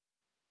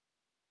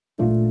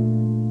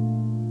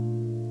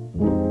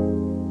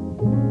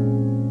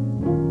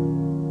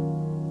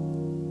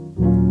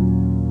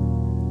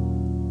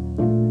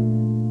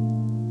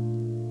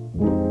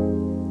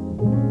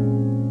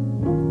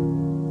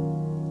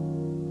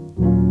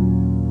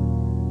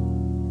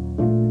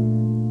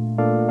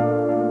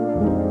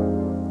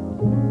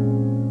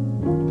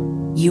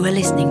You are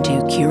listening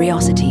to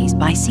Curiosities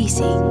by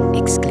Cici,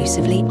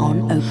 exclusively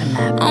on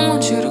OpenLab. I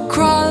want you to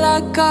cry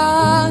like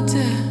I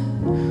did,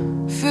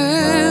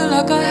 feel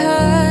like I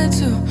had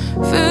to,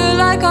 feel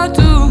like I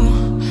do.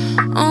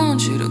 I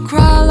want you to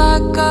cry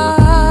like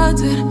I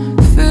did,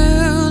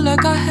 feel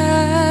like I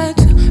had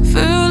to,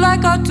 feel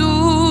like I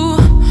do.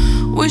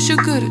 Wish you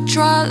could've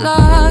tried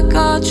like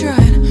I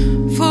tried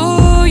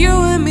for you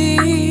and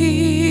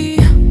me.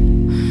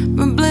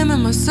 Been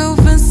blaming myself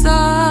in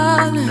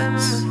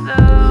silence.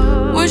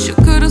 Wish you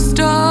could've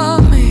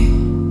stopped me.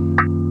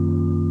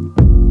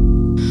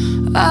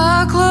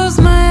 I close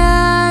my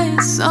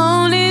eyes,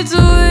 only to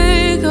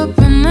wake up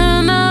in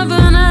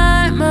another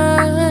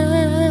nightmare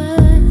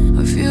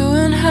of you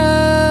and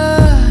her.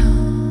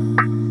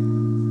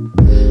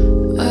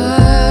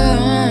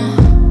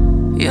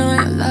 You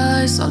and your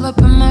lies all up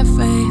in my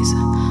face.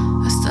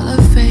 I still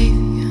have faith,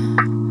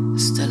 yeah, I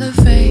still have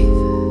faith.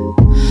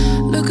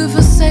 Looking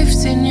for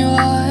safety in your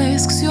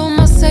eyes, 'cause you're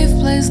my safe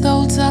place the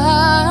whole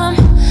time.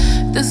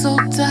 This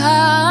whole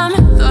time,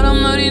 thought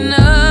I'm not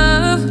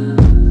enough.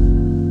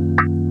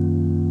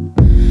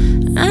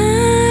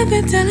 I've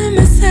been telling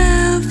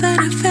myself that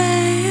I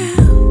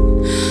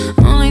failed,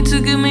 only to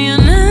give me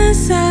an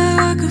answer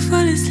I could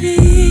fall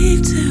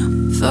asleep to.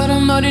 Thought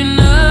I'm not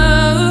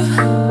enough.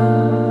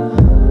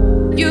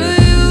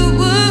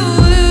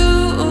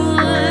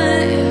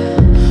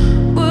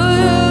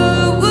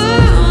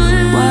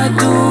 Why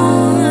do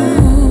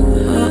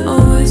I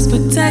always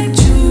protect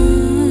you?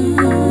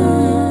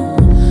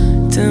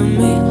 Tell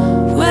me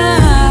why?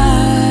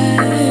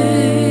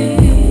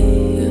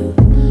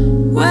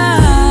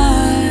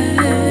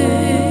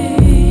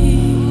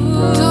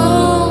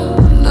 Don't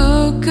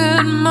look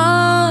at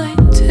my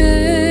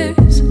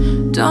tears,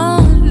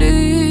 don't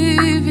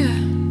leave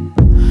yet.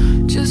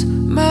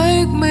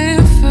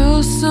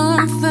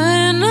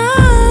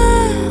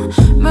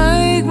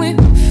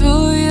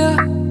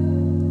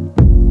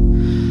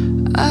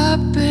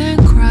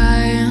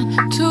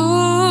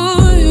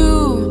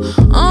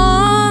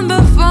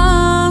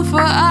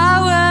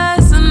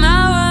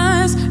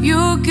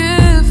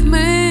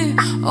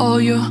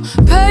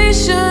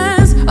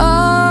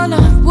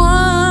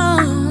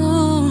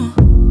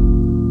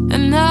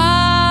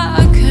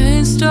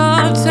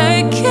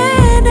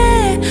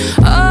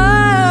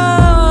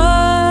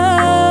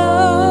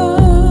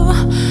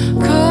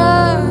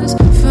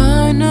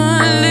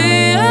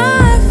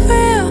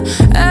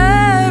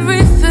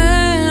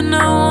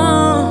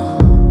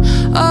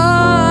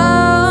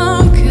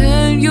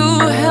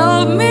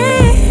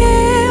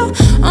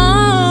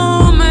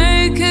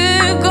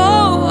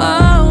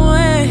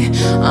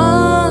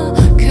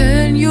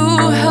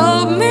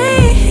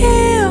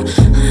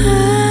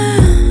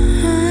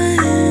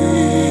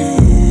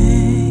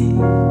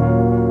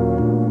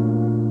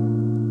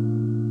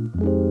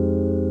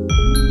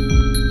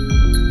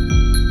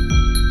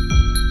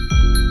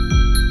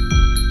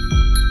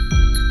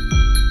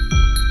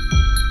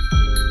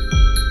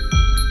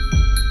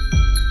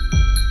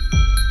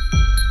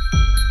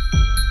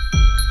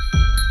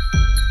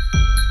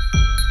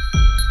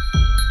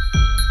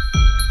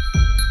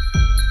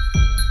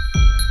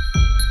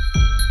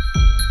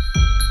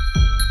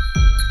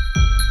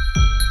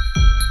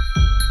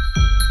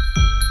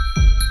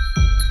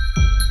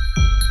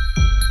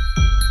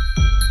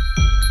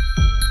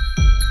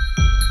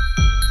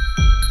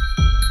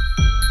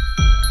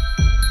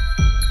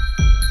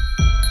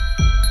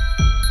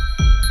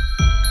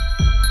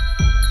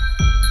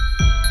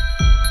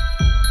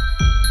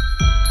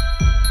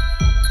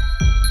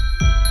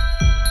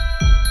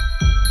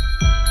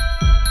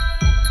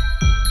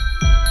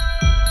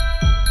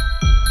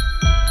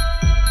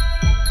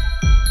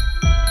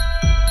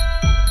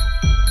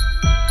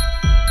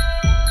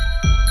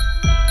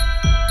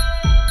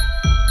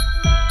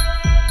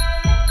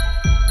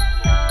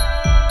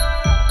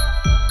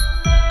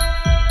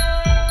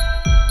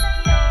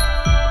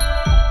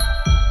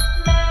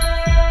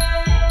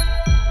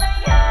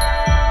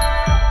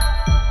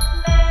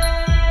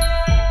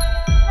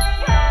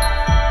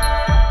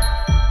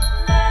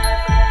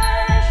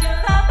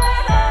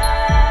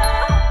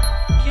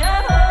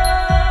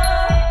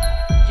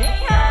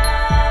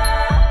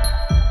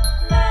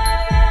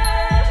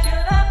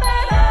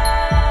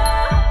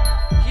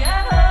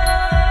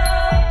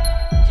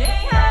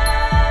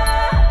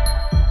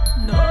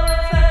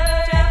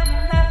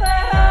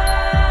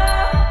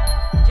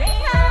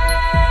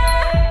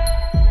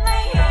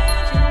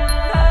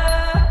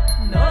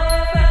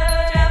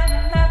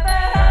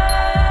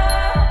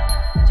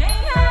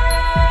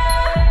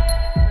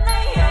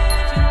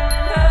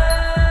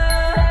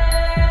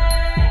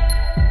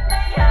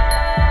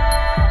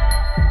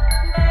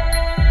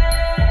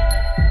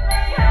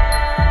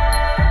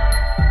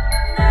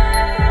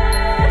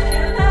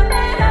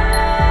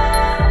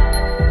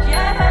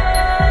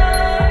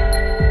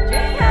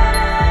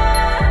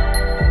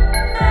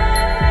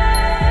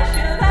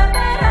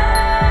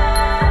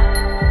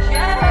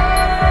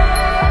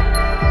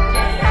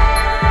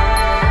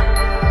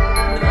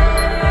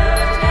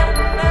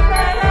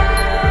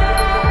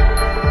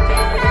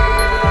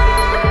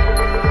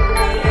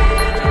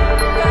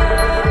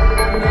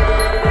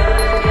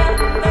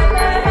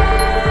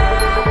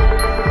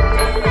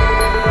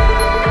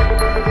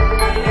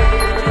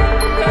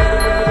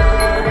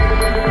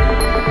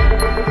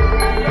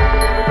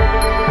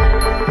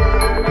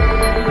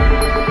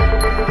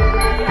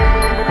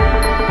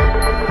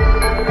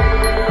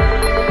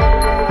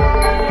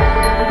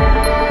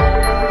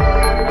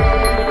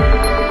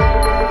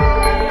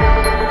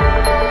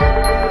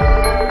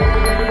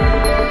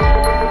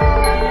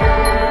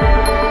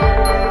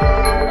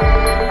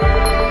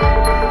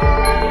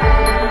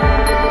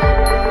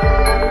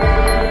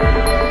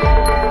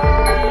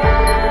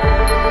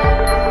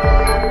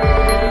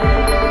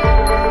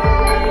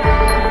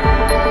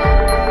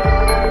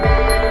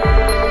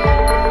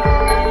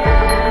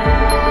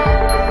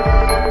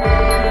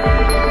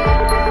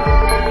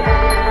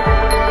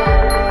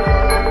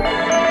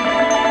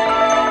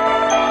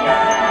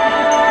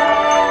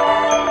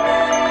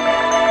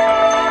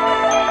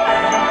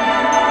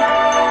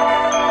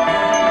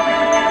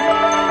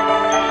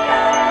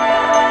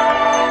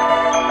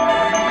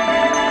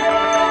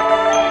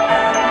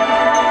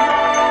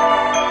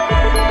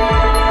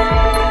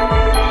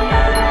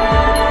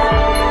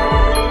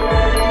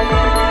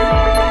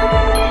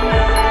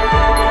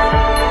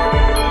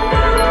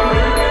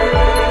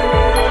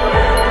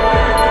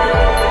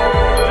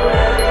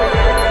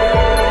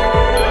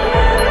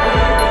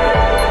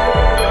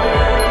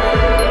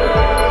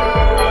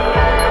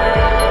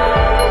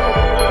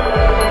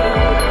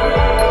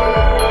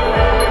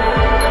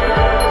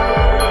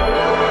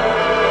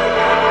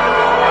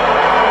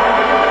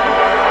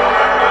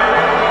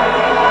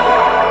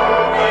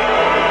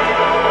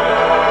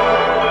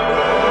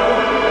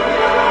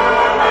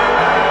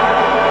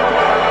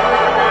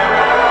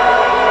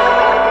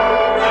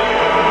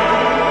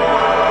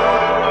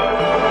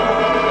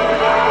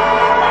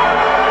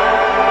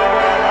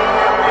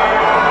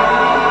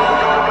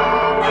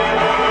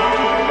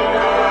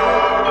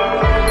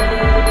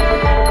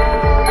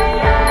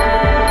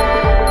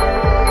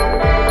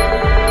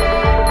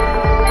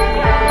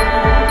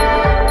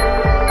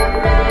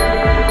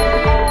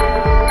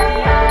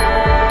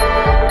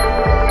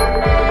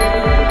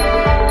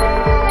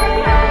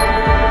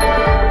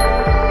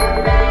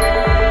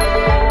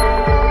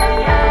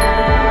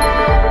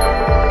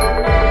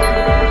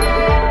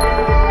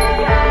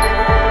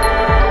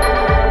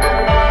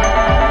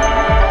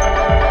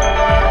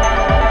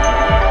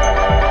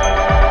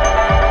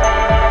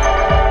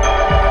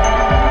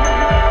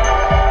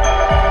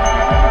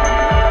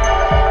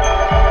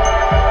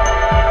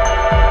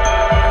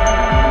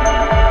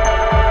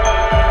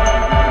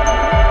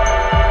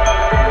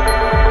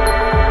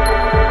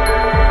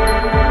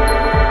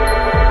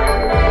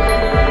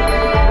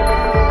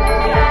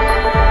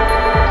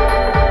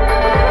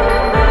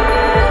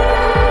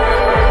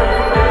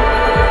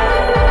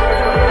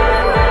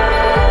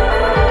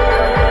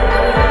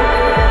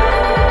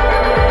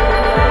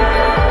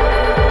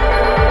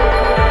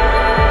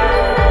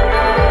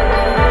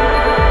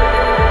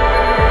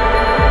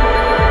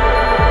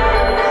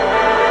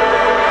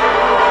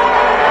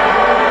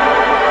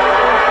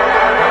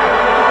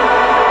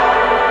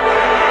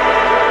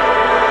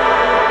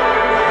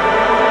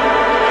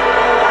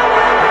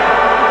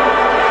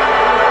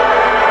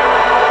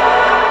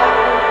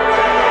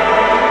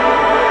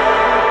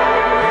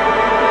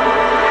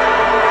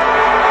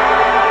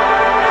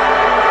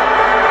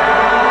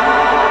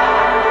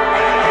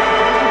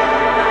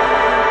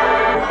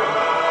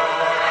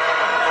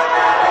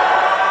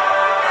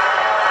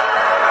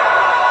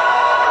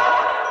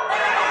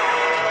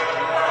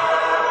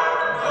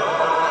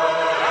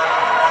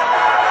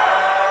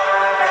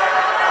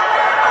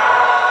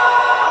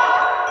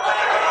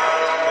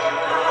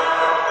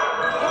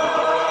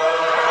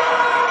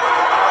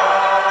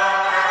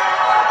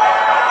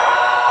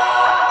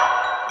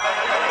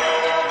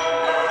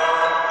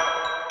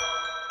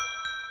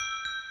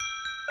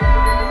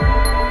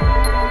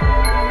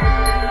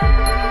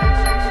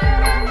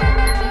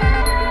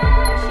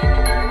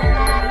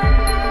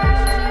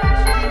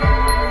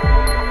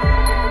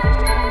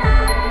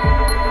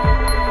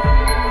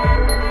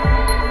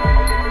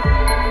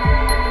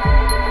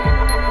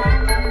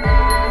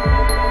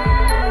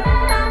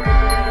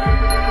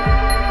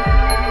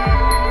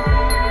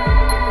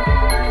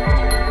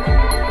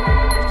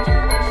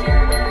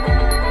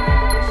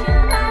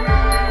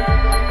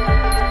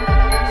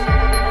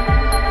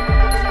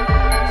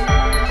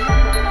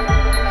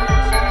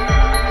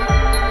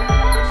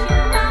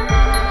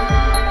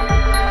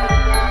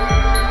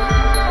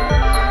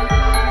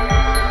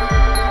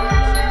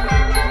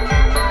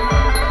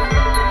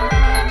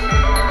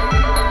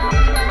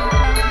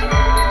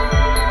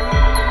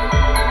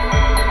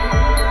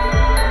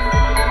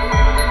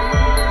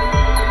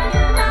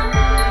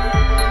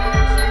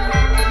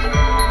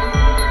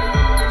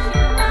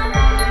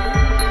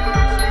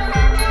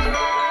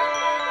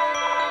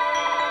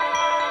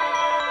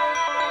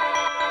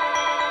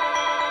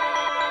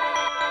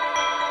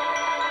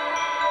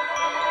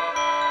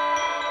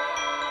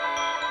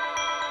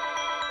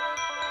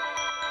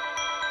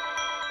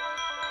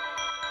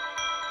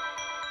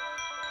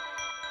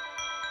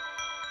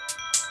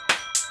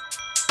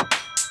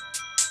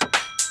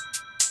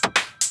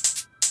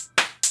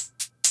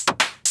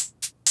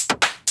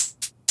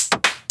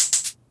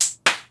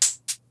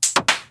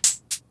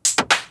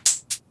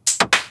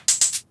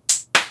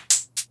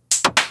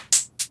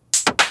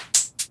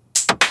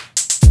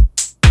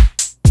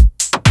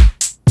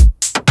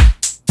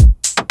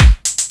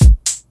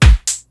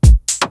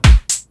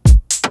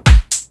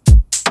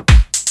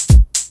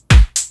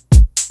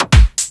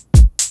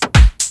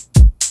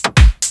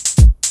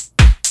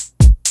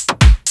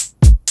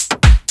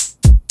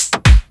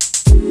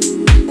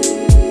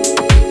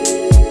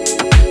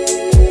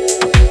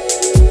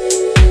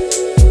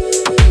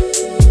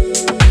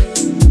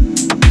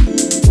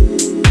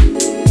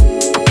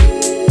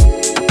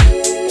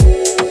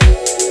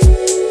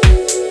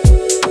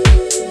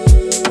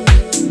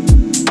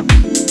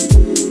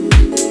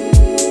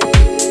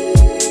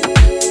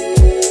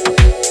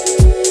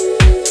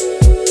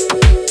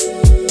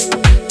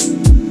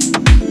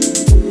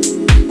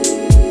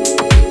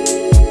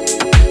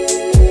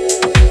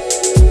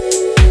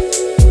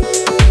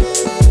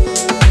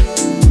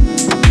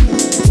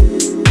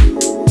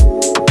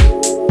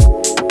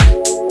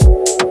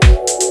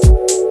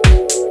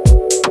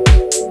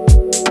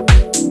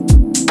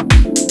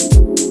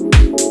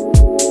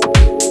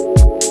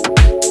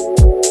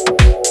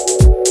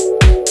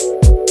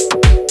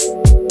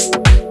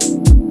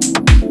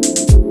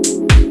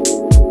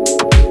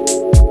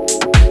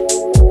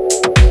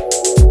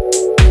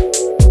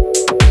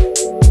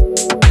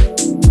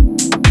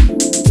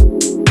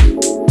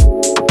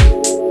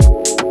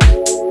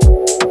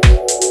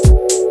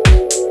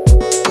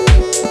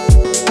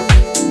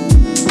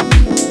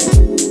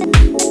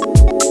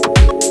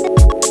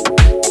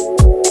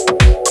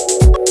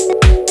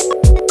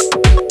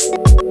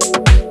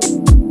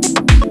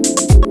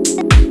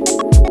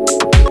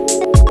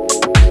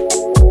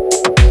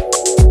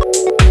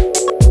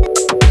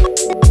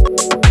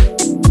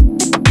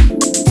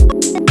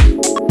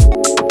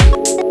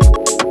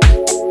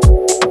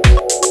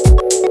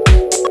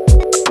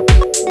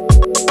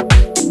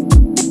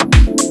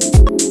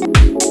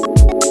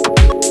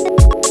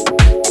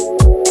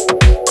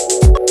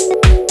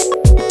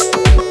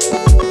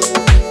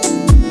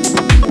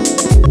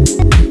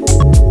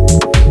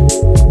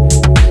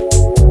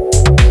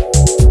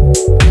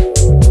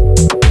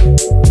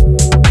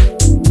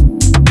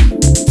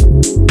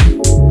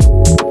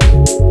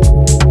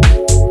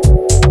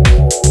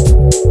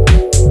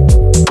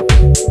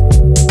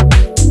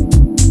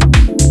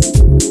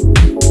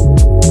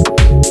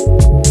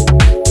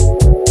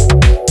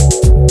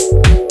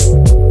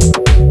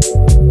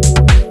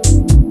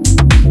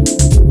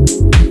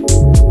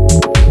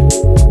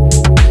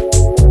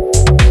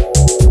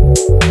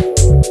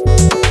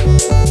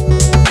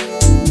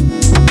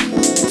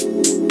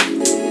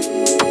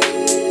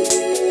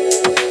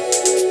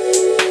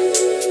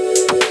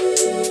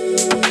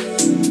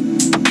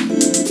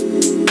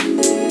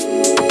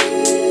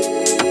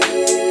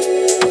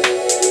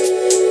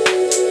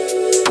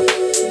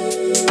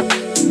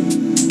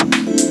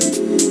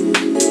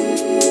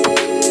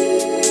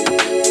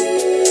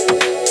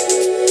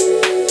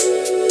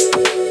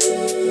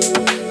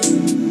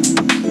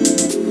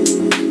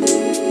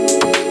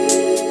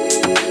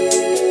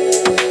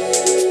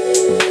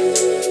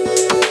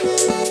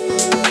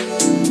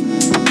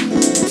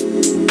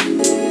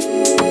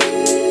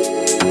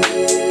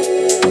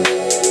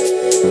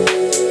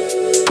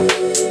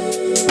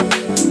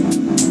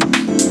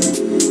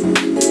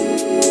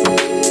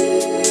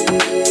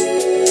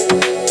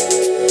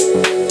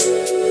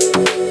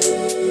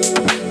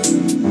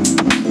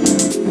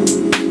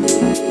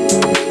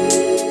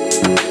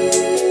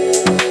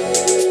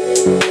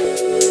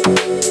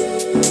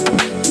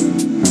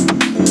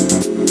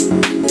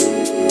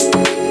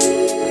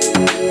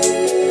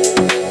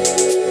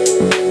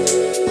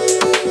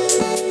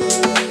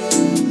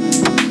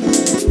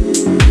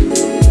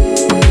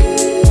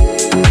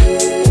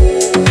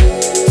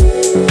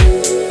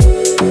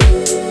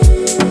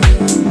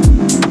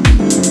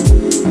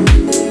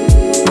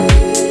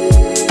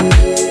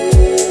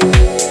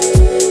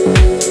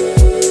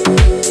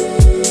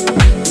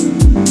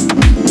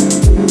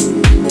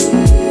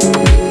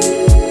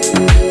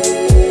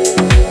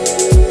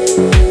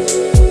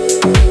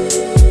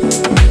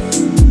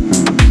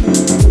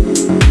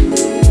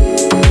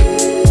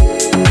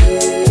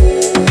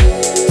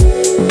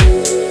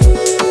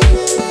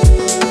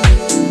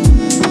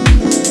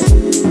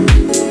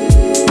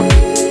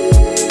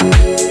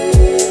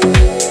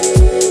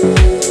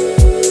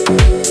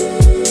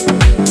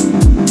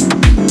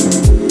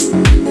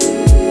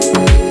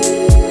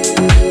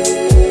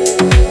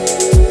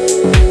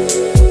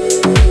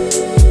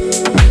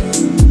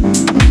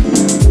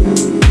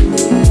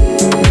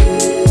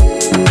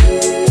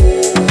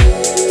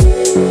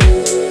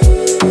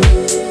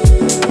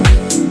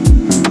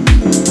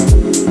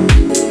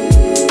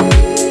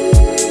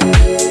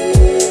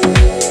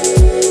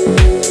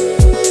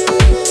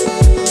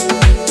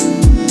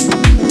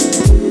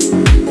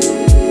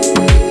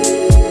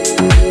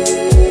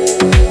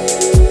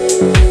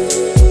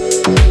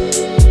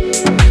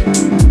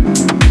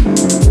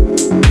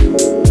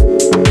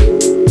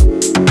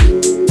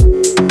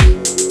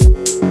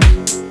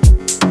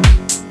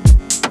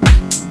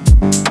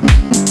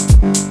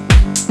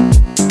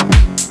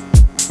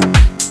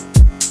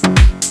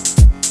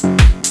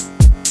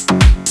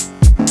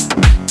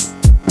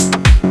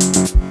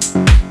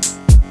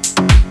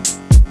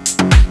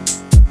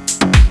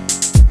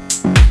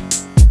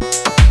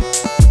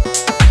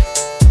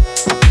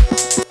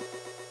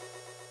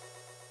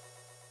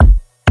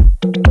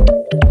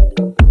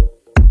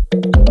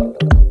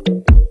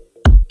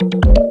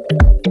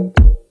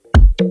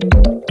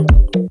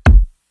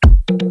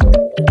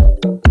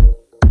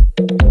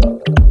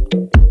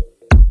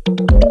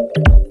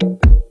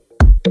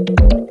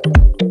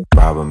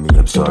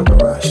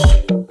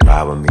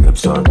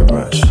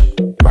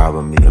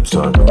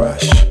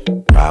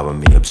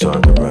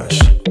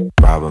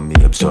 Ride with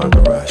me, absorb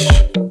the rush.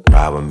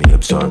 Ride with me,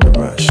 absorb the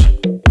rush.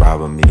 Ride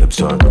with me,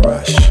 absorb the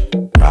rush.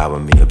 Ride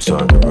with me,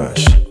 absorb the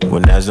rush.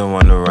 When there's no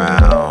one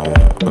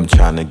around, I'm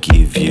trying to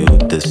give you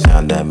the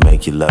sound that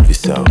make you love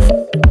yourself.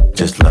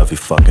 Just love your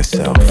fucking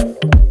self.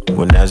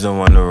 When there's no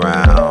one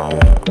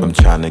around, I'm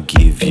trying to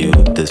give you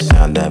the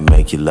sound that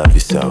make you love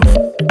yourself.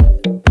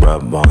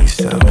 Rub on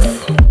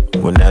yourself.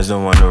 When there's no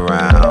one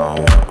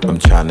around, I'm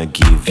trying to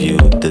give you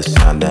the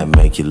sound that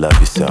make you love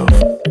yourself.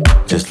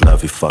 Just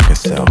love your fucking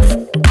self.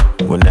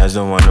 When there's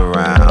no one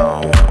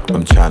around,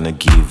 I'm trying to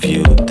give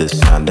you the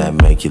sound that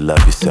make you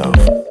love yourself.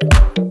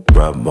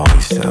 Rub on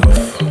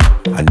yourself.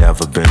 I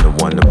never been the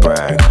one to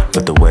brag,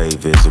 but the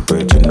wave is a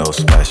bridge and no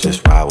splash.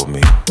 Just ride with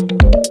me.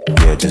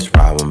 Yeah, just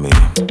ride with me.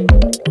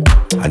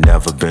 I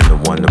never been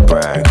the one to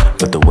brag,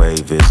 but the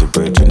wave is a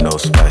bridge and no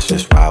splash.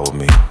 Just ride with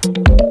me.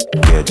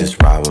 Yeah,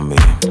 just ride with me.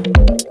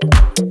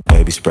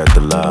 Baby, spread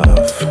the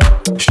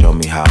love. Show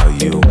me how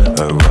you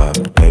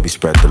erupt. Baby,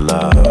 spread the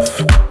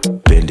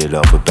love. Bend it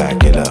over,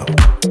 back it up.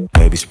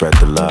 Baby, spread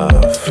the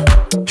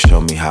love.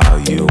 Show me how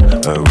you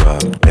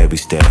erupt. Baby,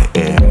 stare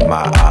in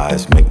my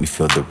eyes, make me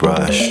feel the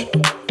rush.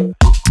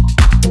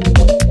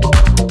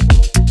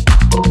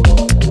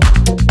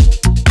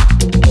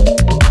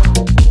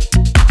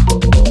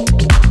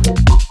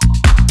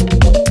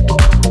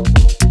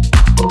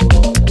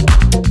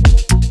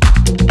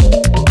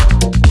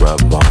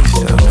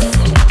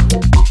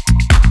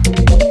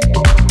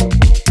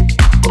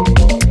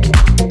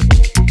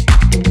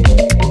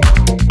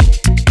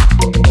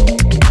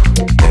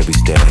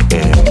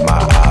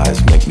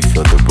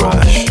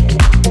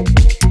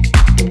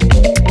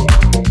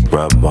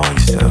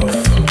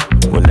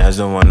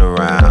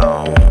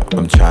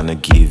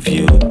 Give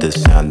you the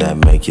sound that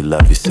make you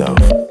love yourself.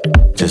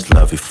 Just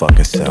love your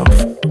fucking self.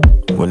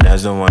 When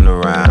there's no one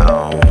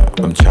around,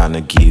 I'm trying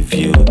to give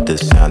you the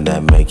sound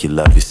that make you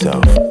love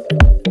yourself.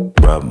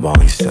 Rub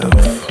on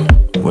yourself.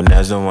 When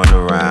there's no one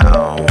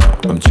around,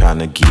 I'm trying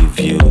to give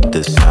you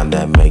the sound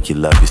that make you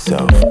love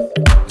yourself.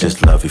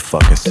 Just love your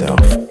fucking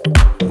self.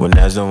 When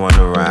there's no one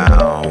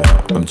around,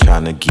 I'm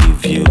trying to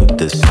give you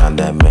the sound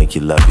that make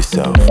you love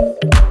yourself.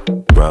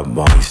 Rub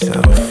on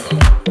yourself.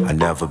 I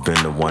never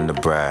been the one to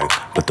brag,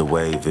 but the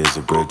wave is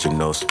a bridge and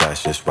no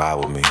splash. Just ride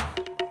with me.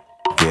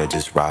 Yeah,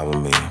 just ride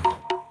with me.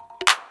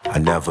 I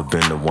never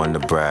been the one to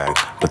brag,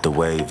 but the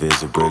wave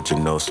is a bridge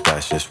and no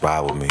splash. Just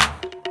ride with me.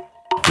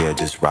 Yeah,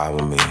 just ride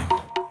with me.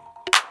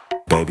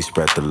 Baby,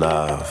 spread the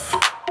love.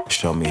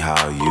 Show me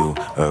how you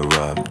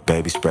erupt.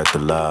 Baby, spread the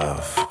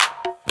love.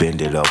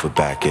 Bend it over,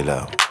 back it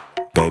up.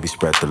 Baby,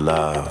 spread the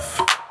love.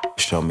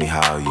 Show me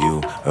how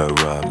you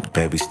erupt.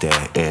 Baby,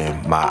 stare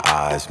in my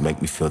eyes,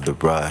 make me feel the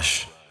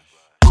rush.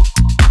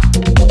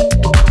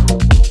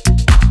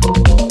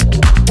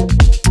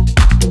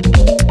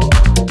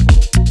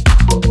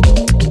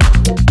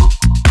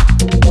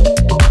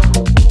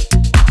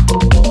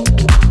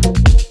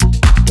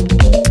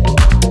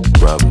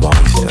 Rub on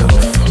yourself.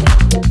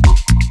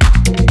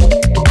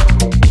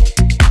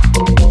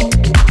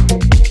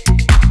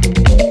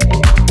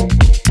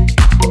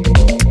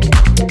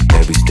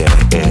 Baby, stare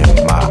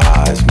in my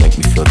eyes, make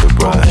me feel the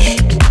rush.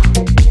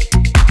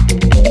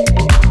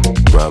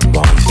 Rub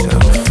on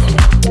yourself.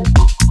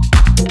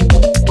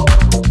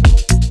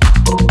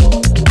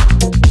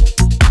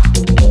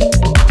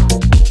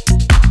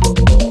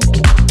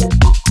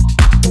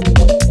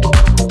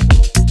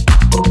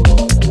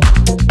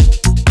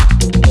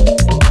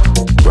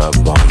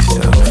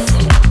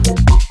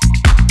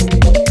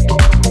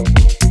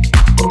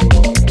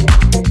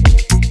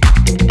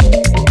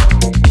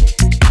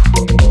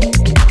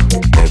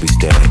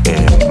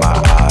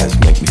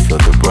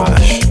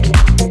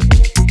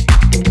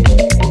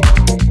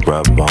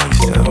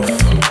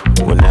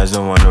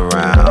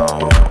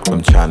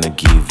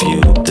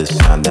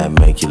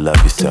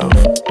 Love yourself,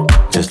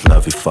 just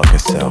love your fucking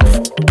self.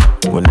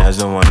 When there's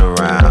no one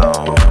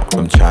around,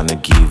 I'm trying to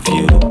give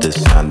you the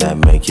sound that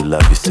make you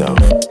love yourself.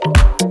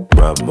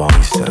 Rub on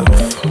yourself.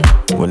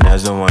 When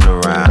there's no one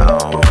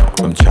around,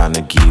 I'm trying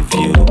to give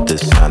you the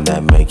sound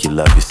that make you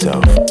love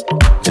yourself.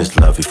 Just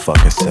love your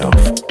fucking self.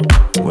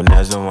 When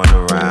there's no one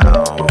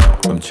around,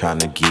 I'm trying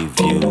to give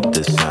you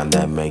the sound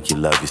that make you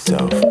love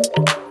yourself.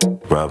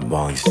 Rub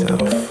on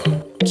yourself.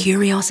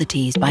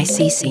 Curiosities by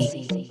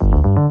Cici.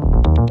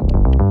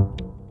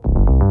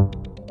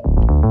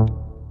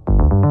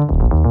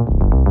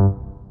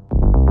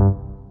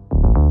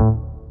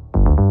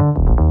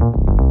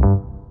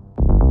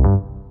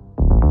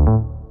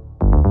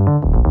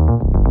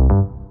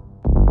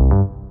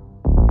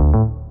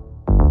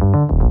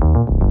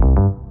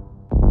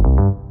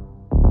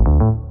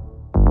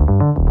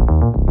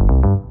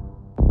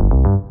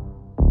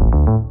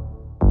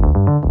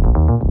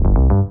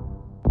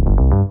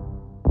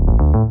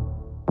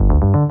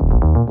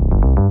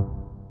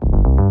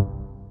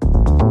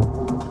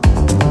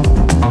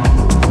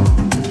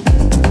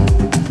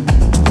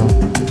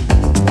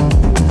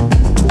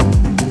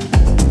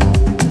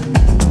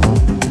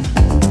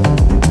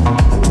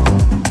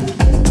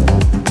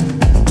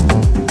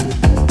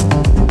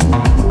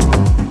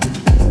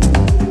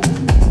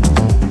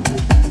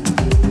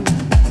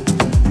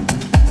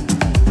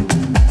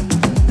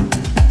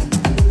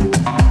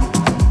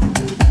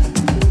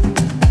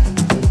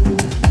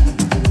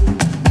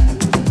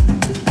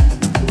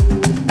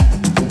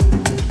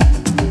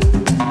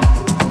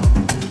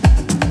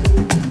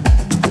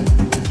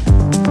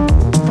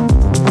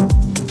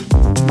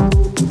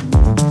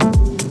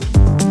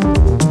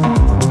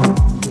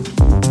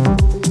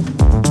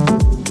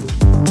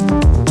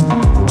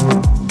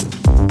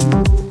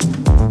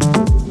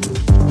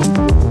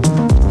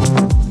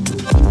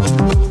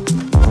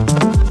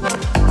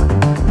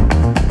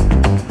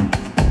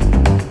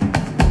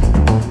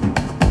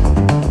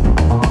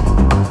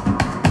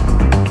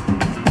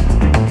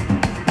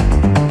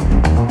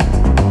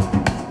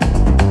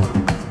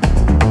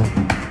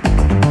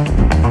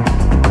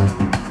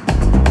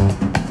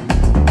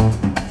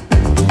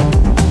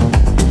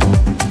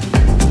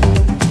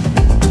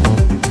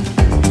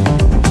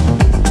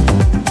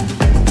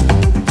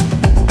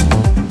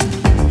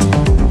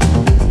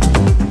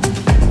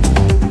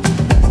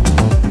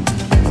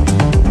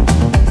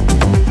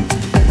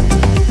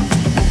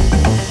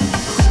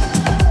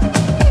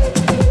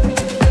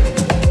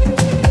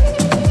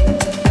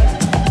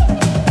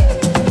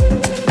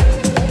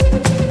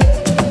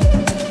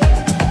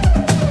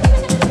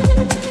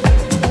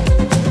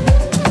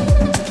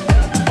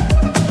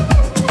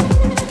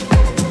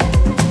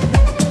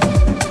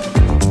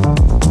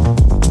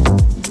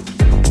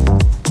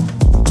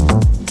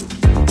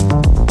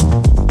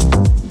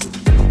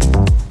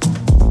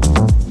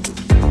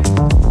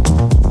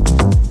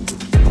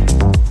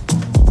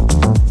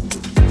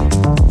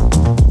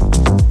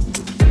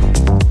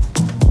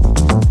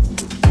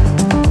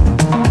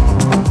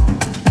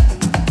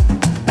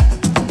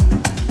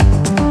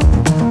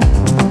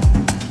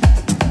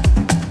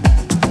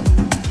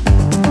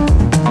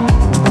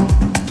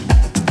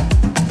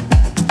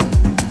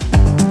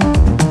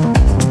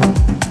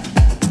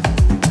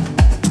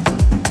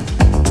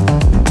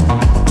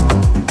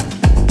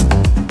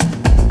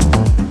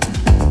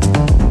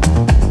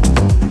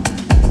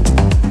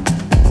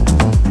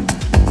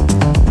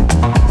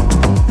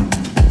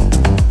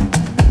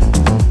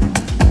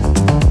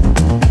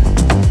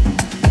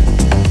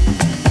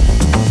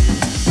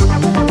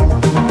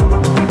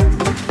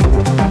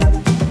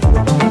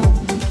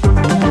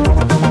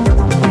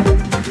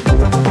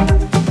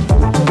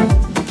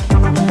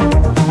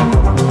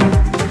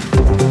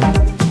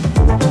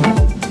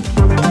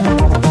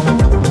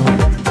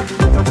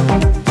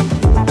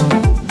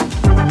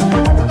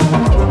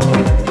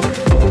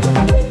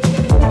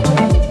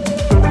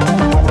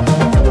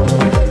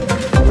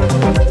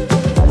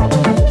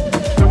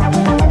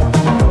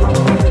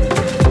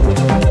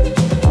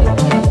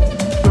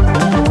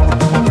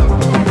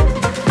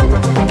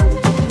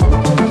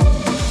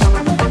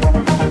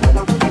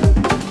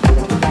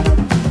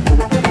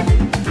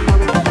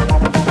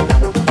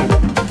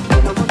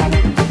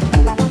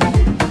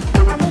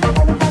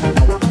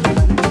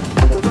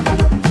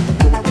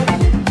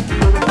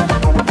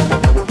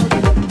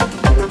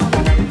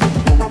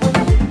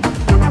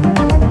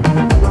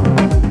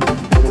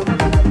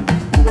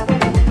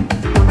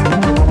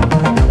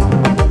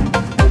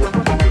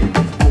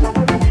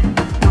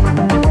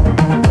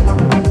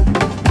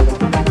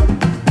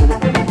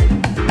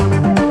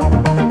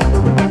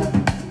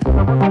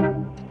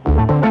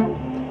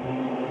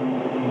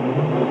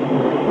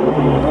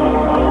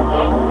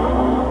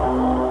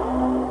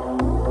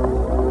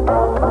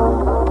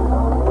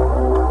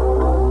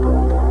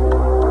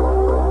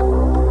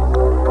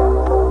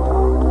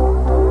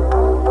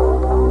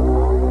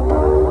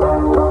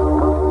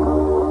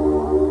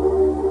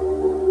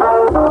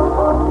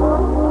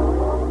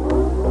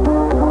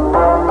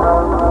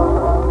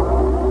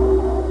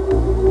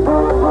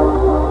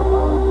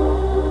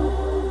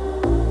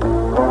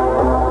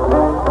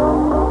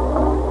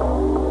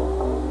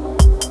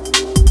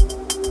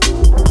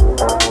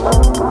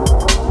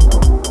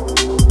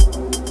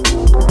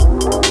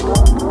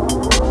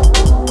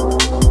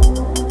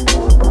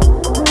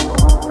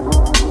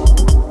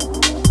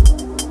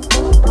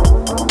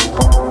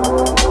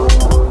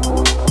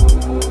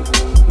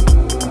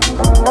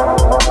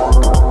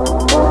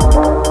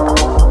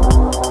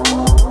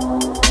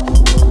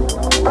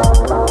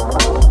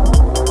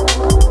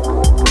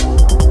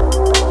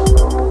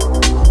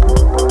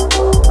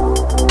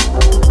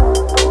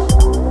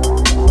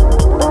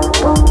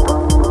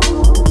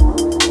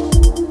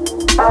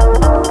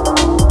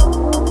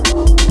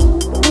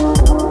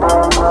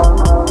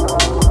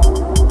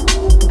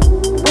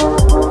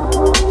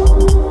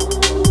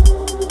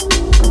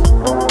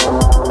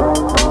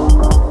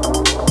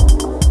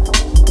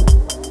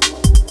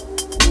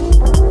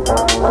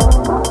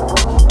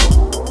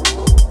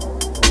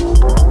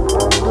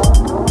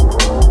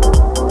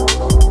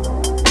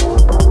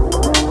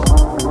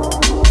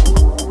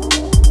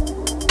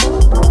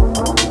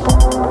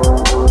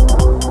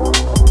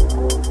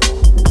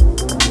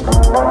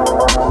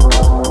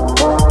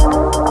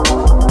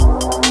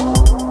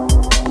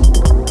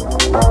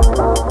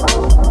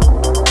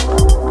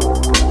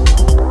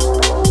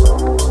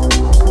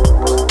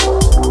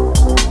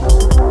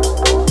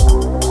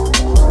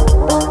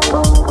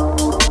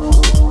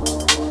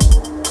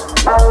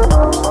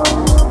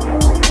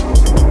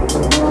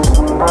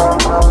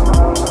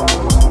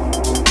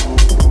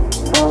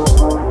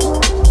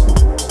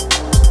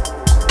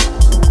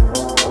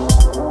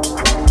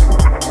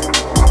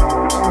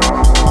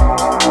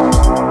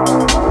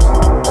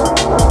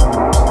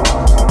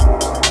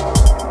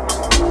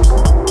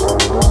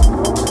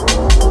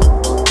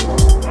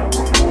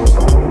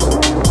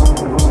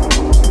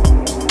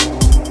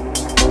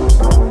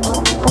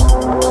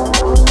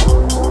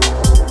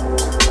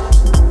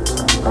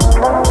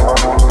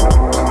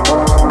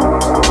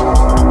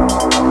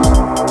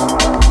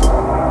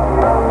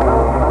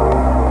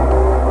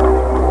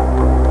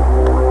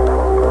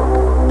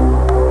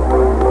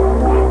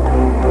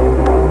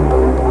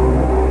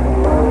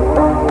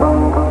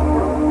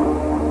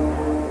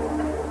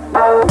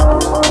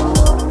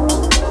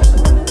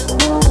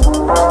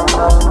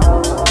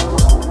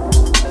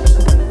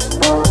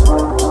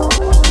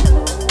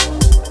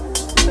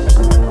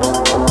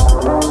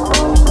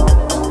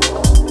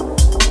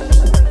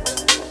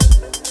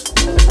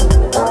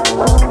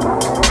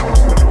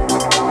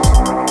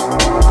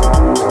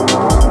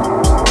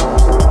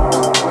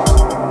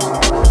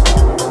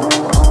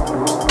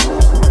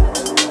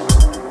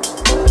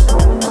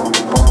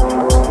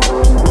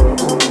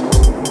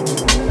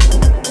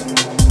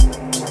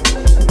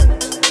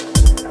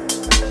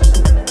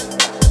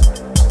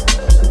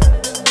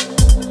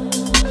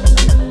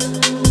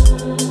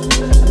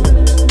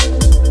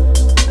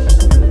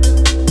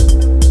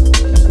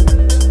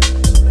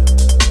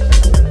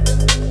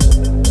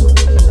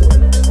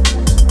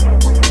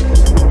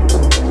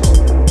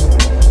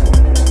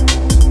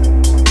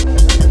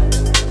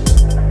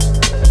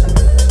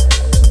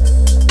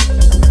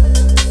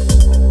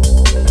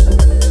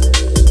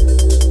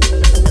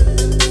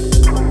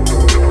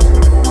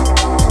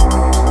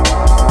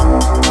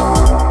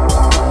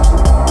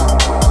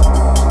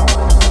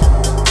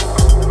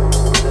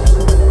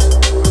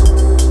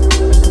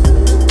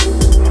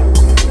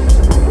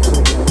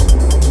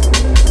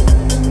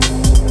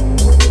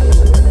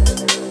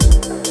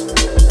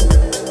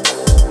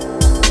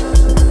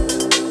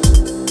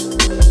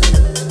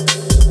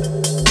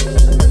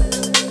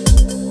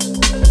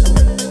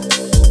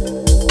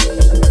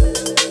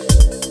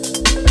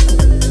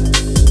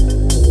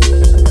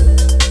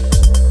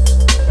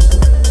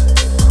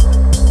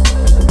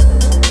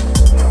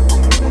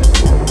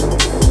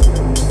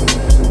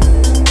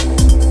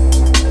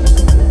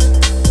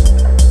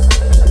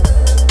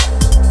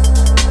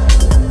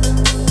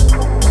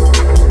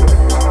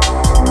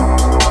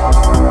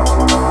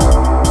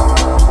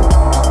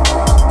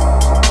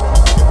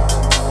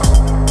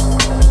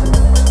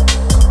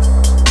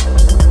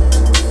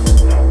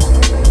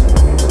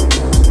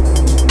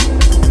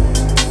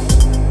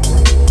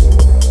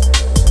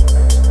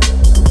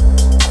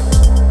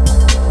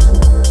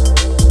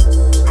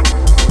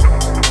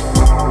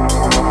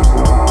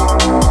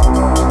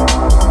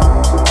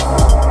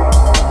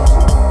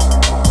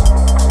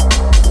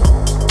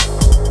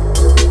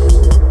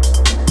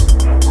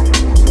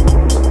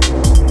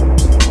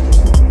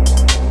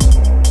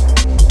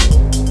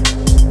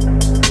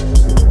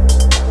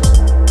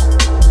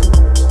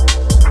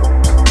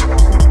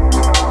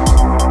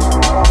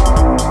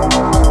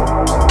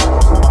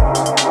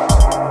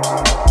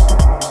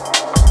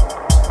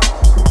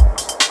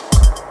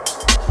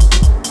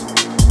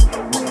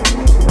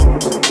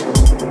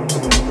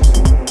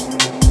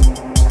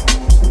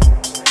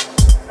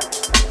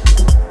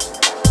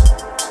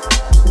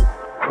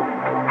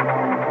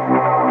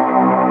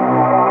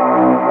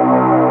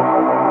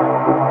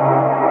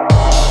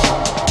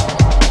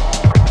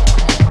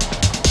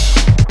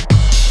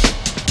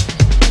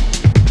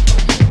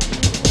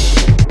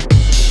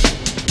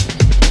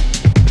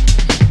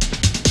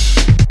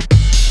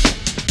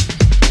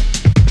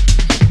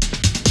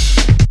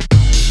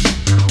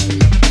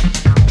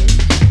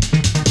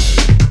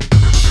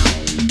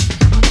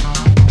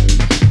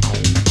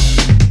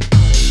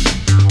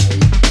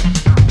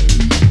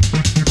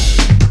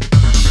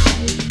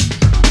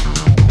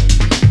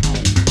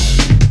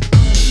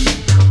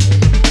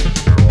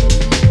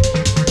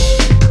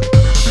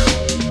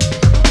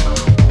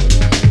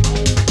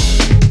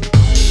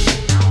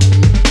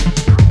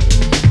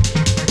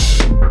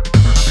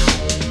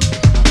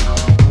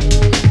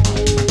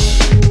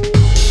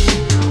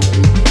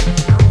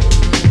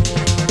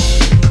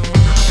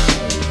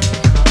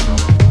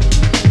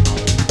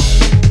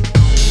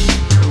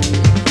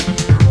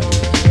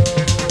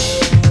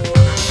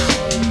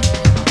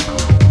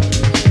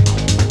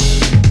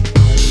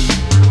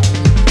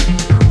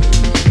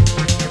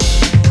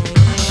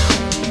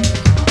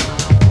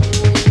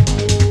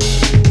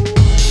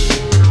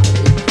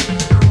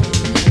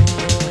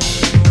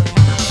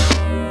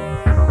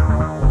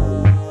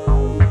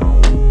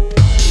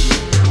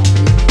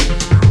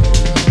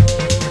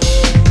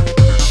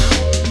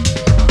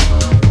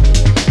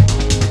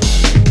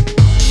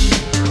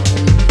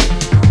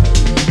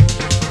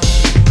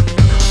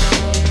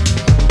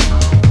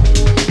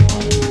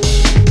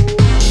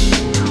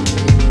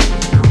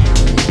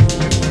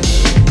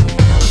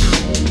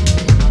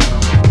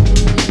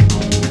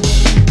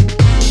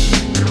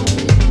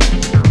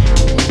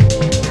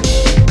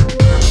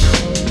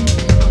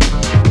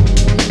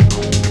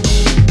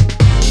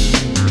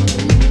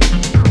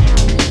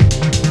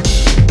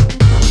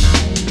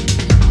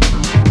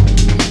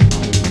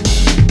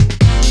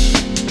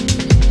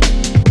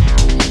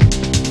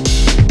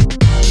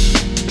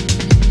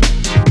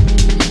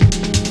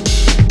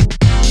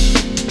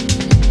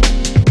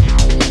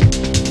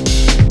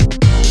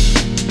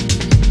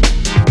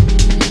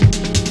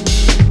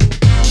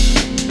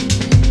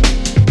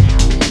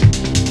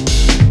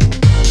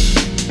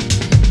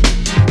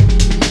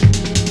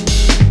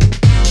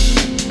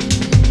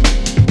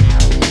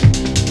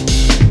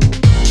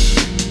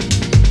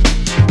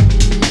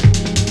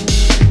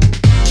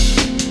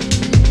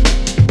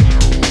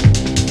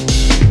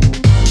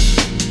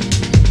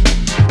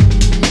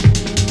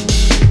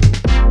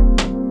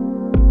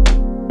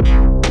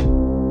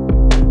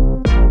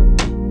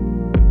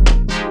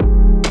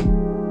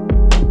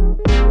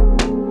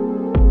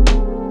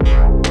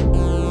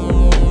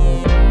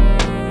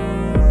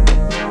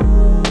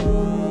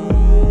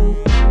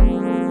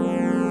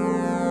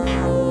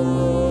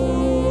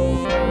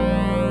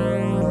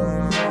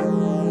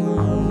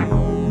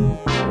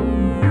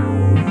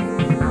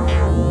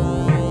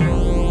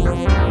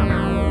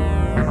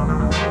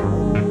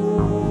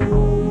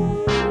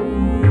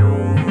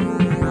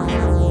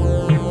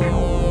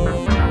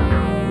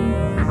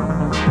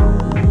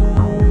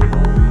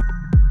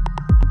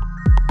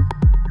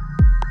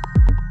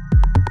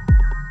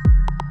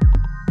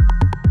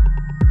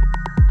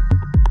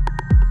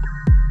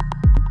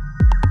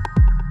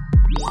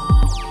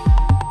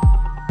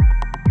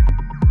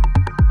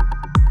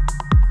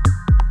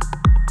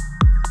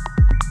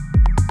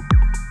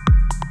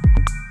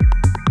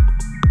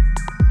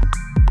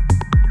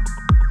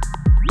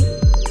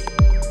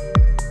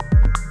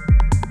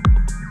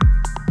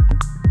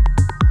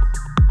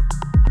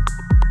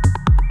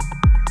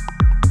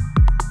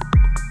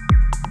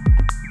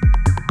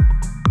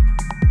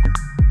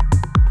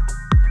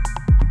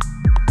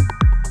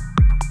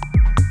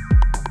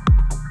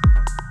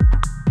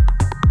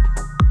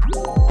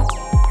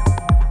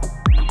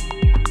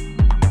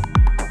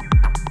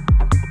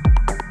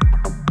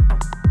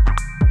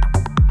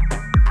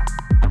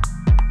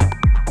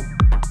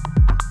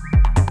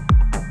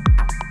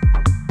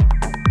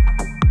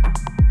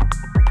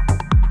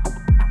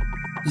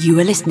 You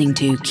are listening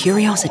to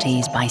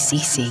Curiosities by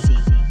Cici.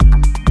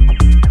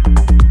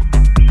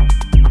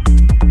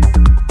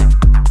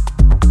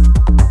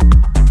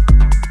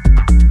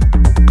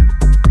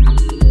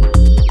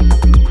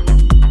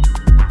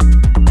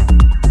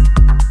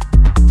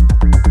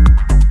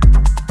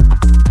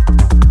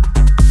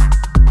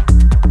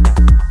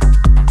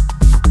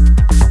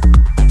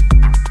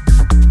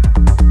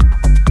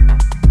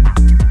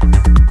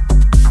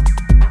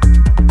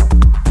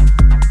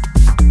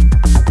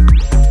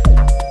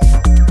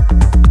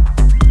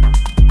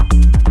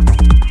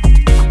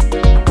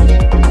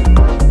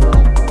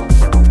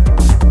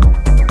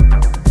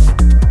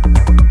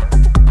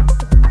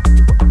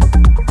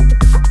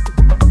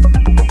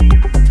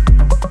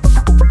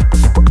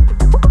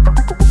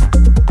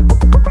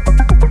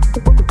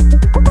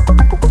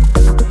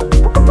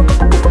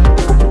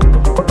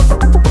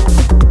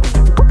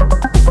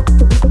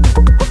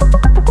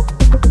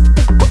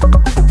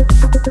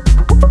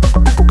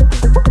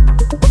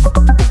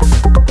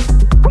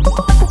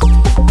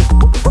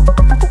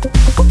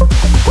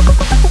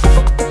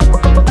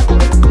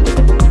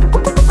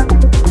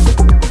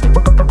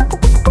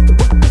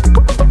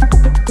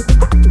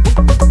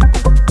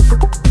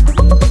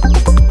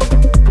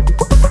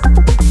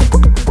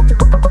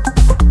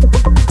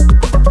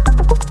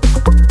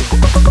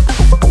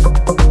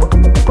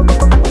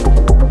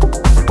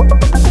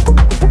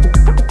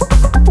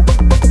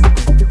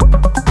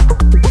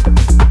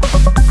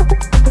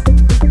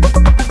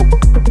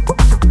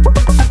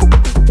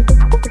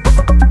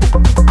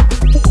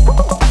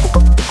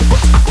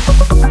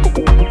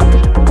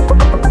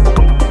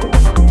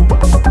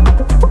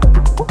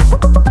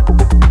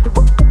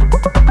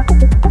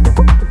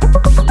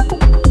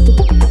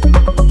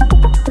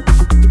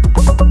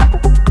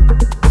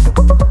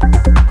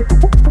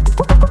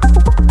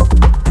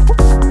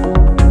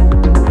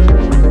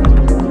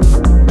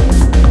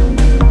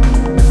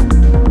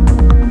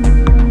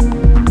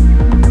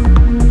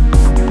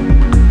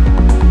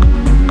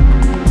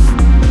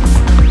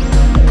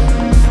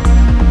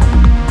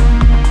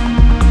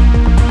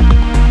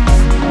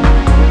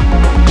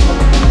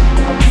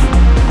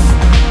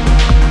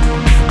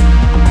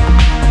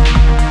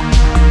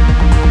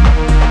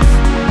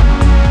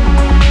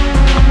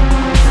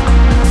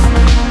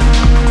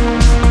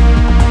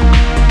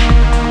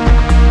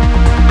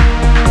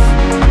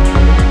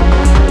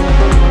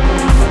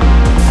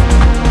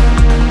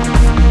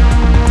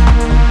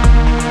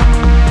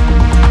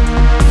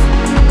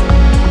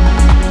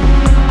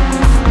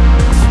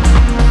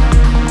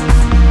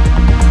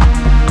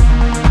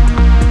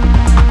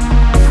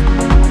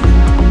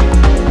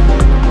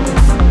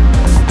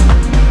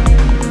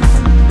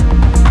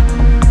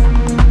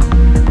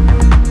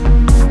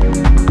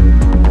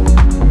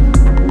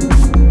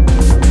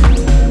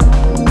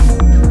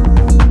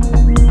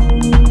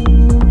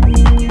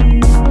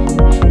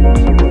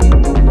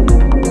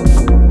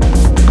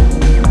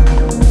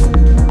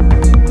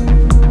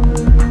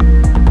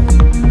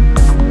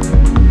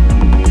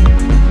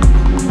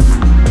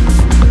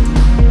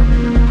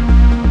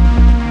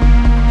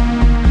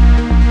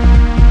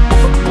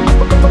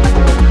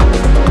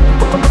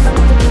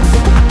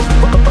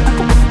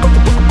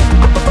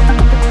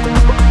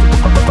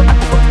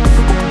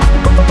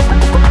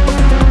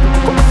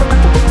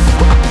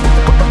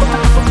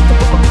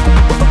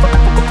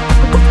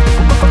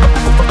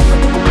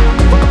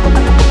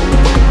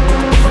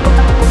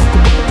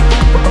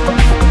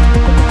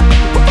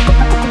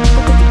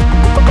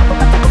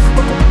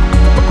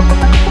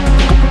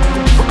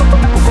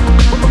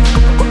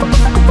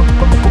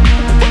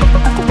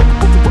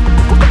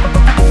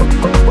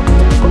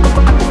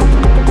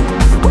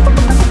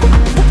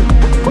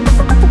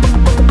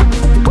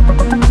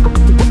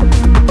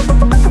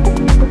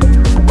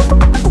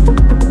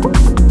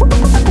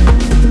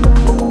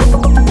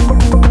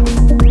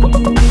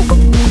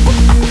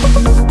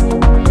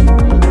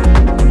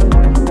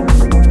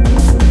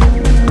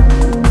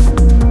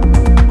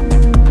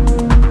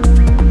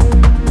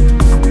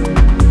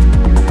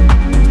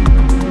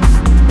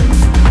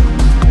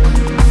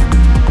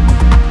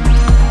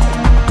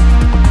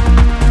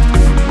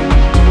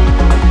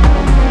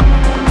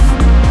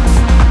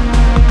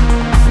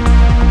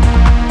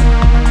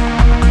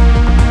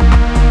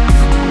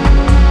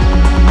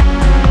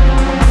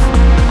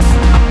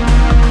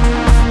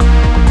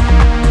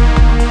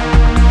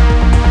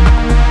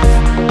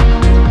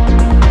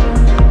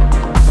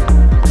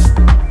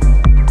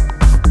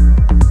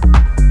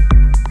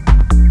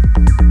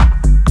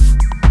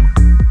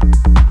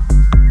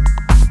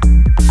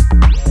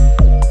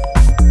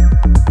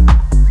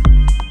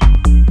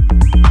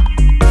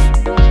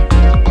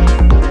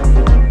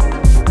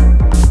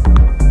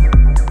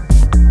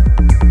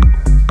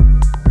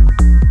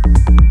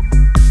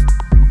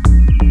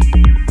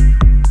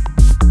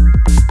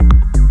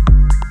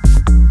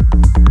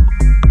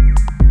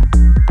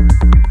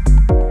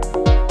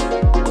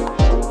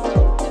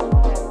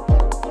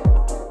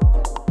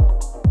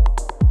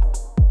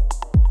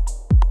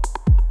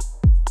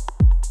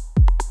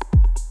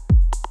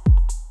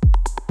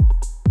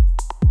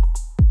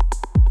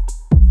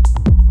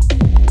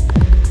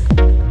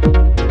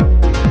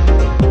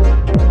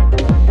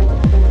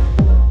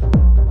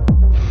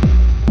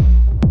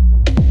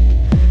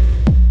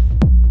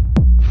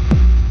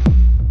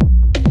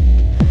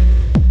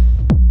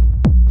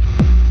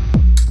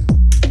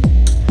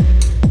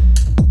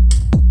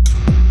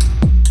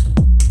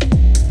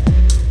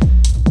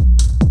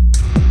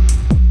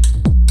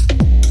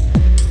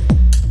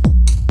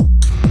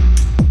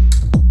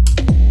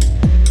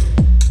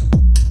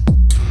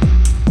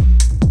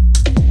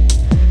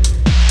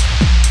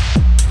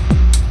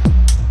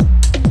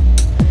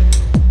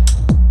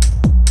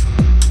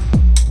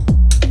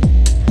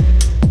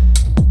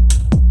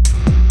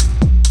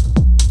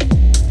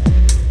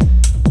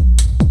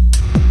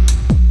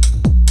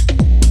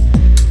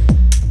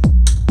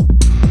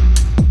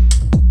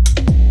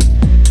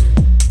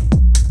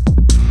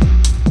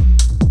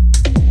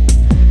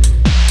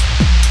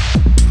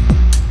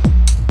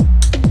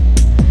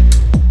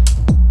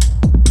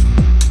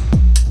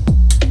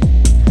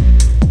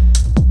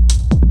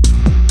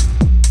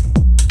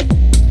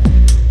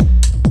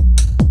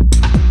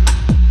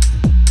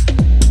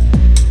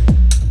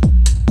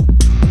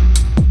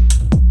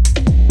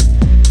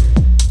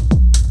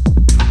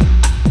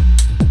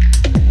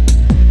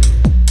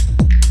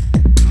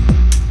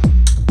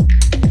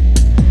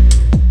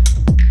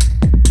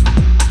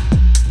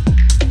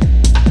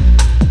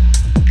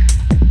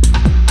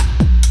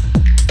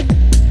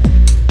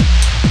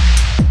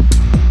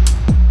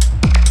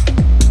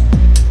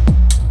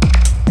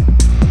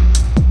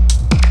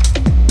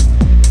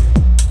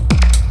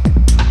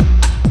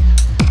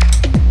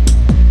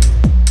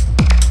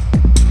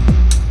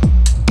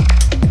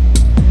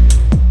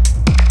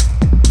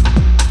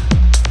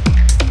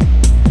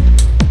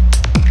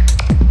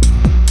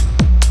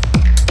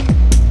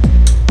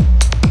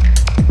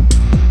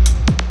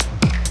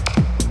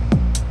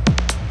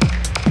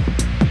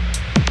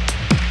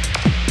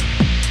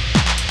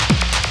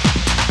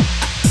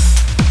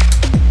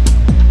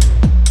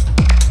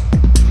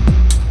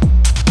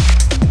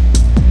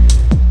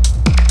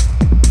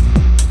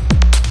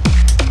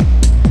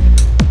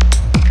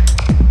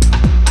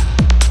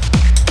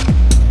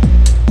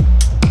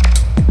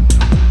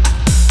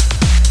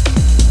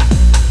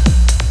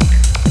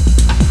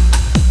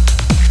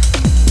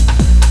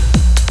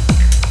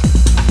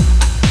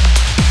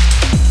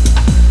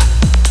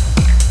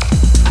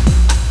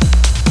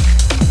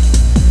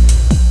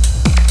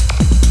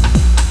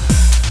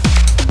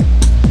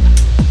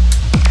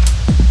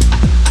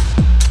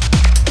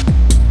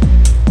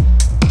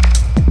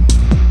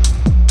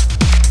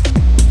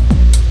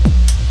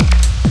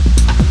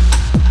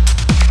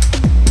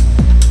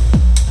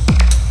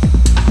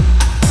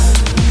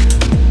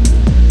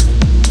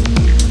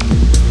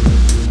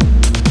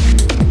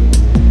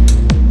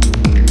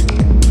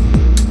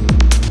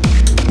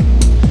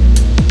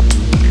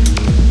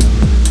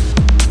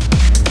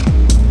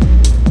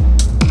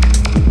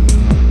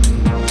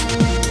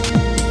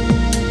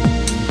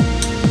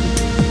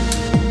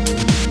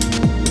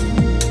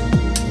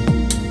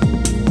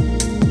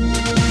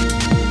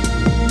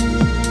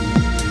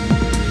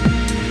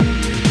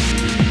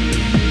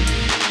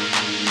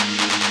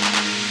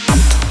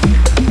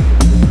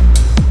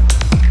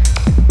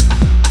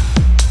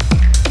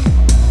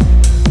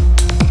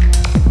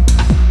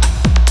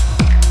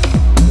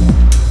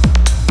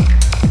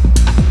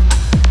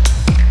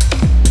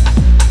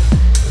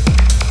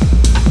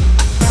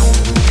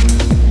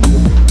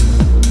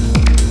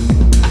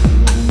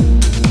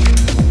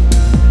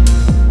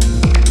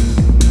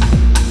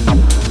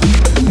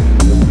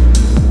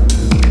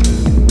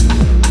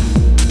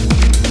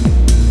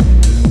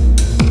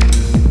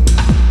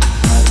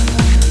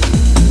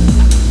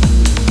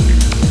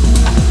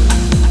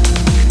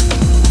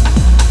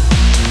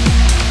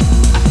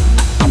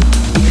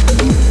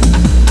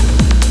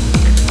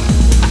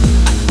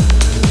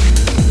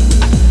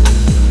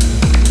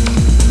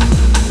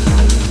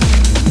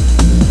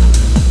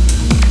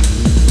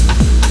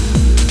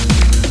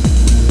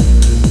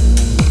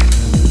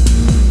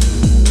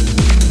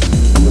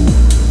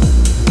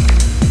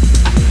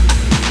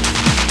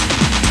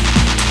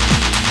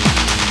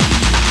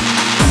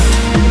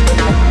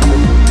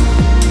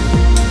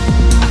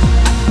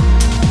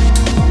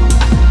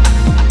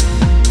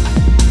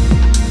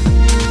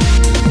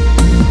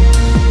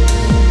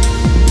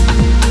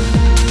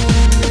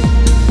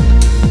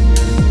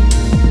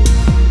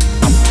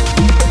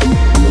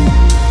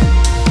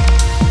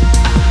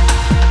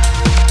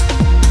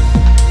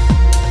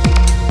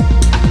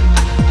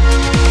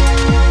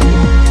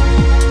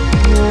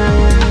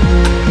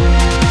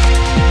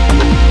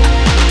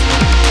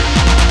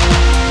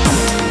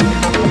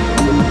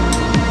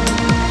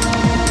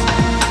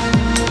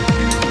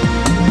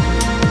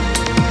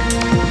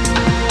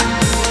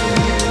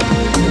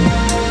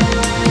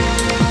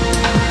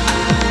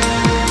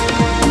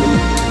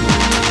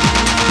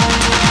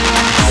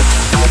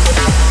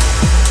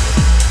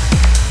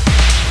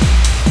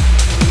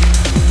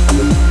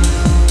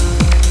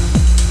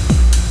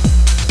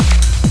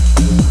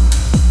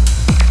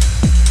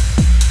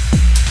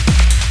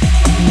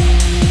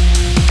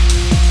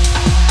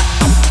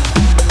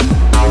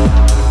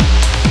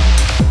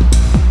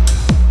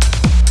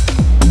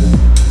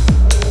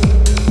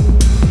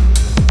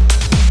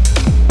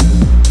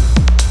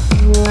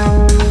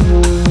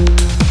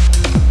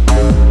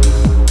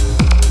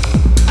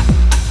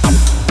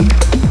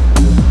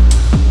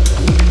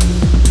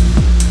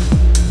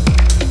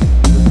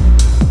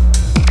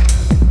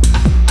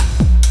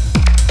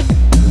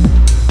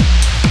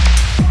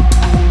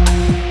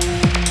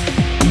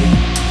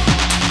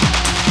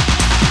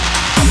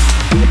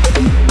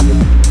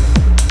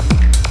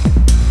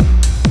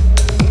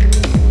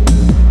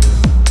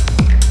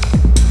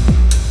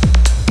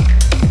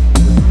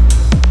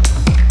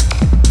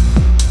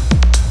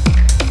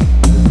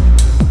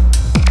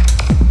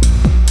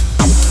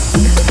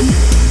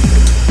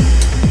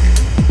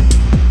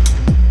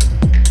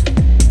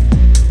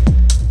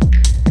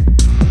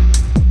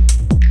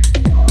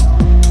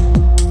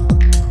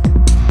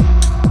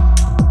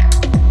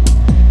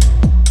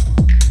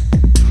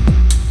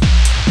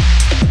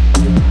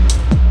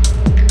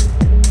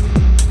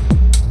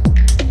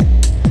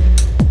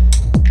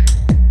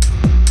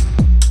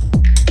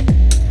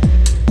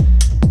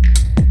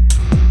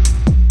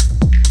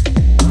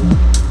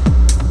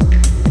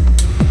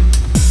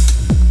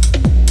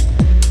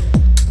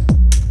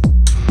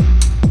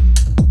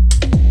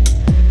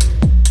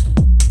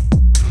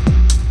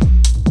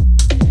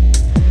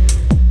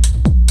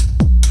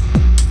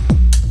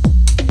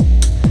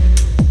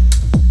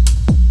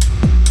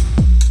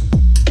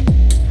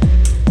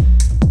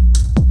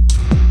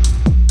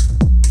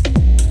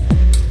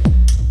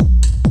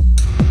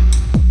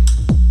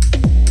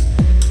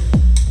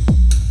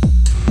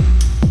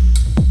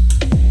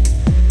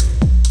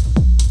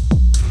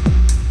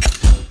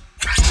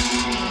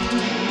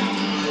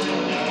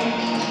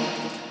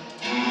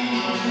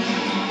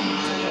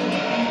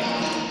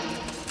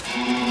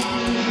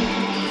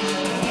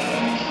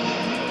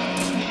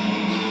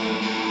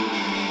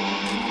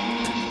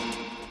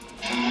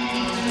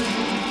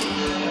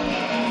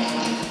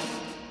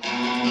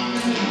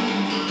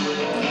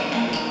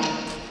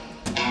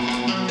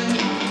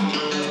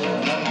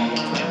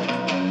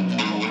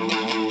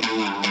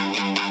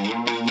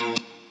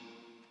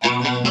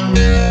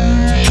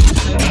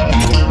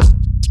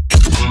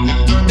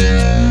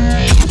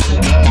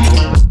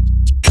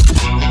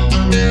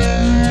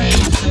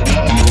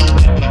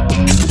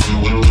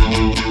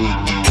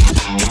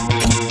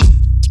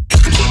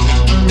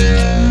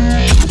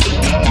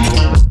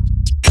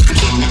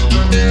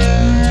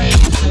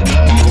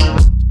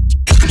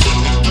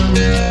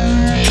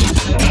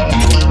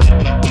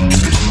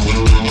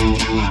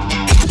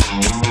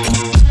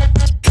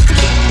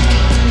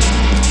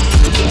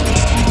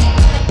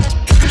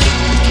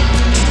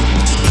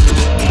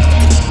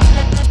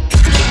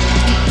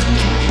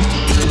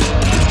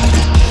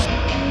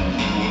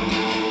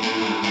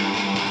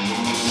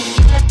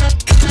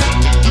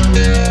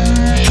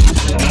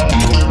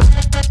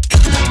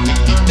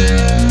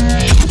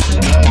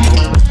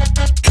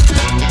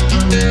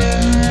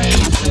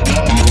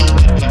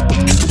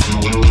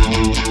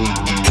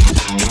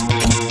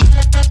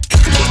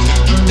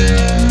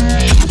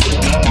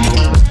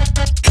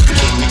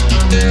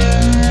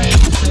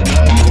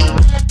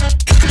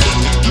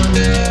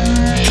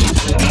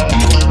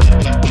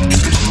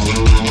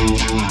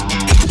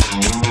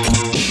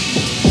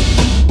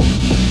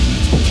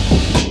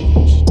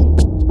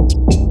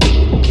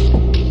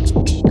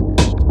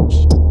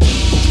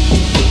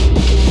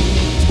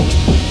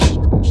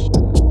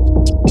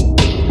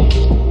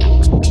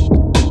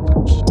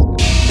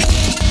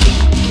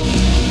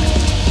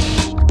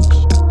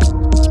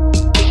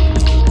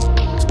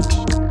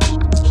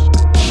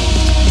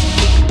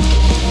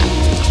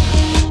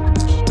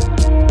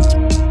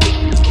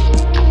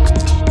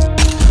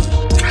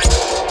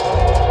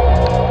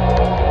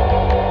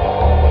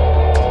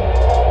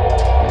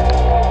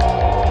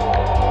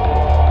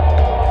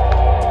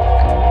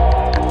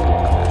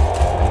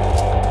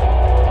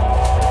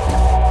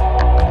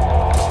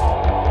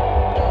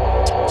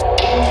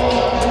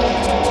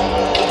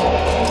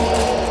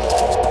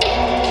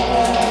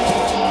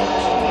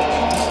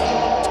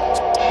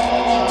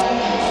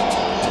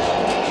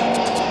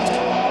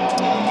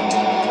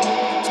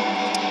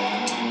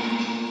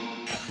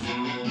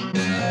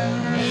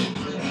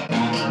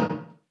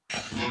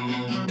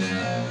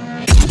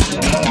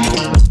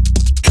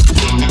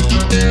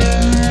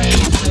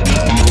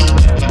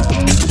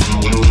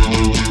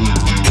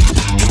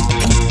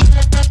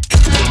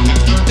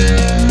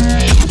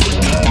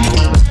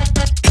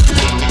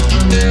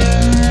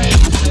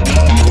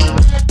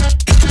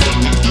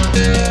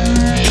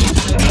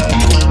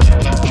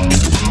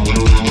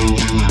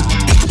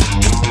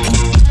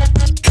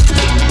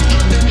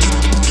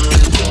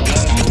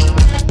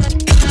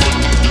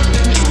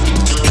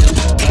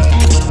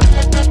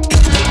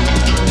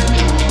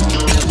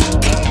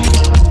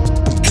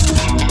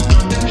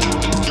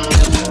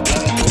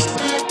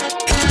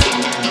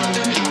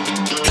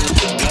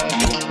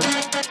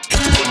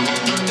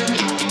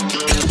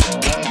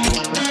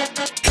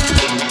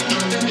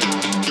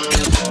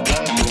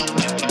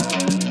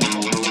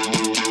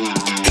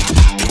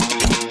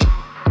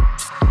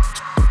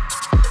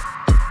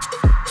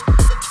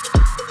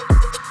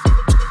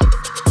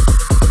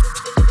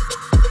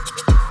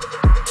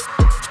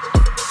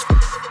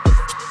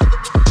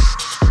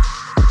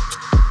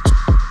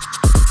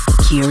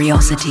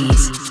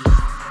 Curiosities.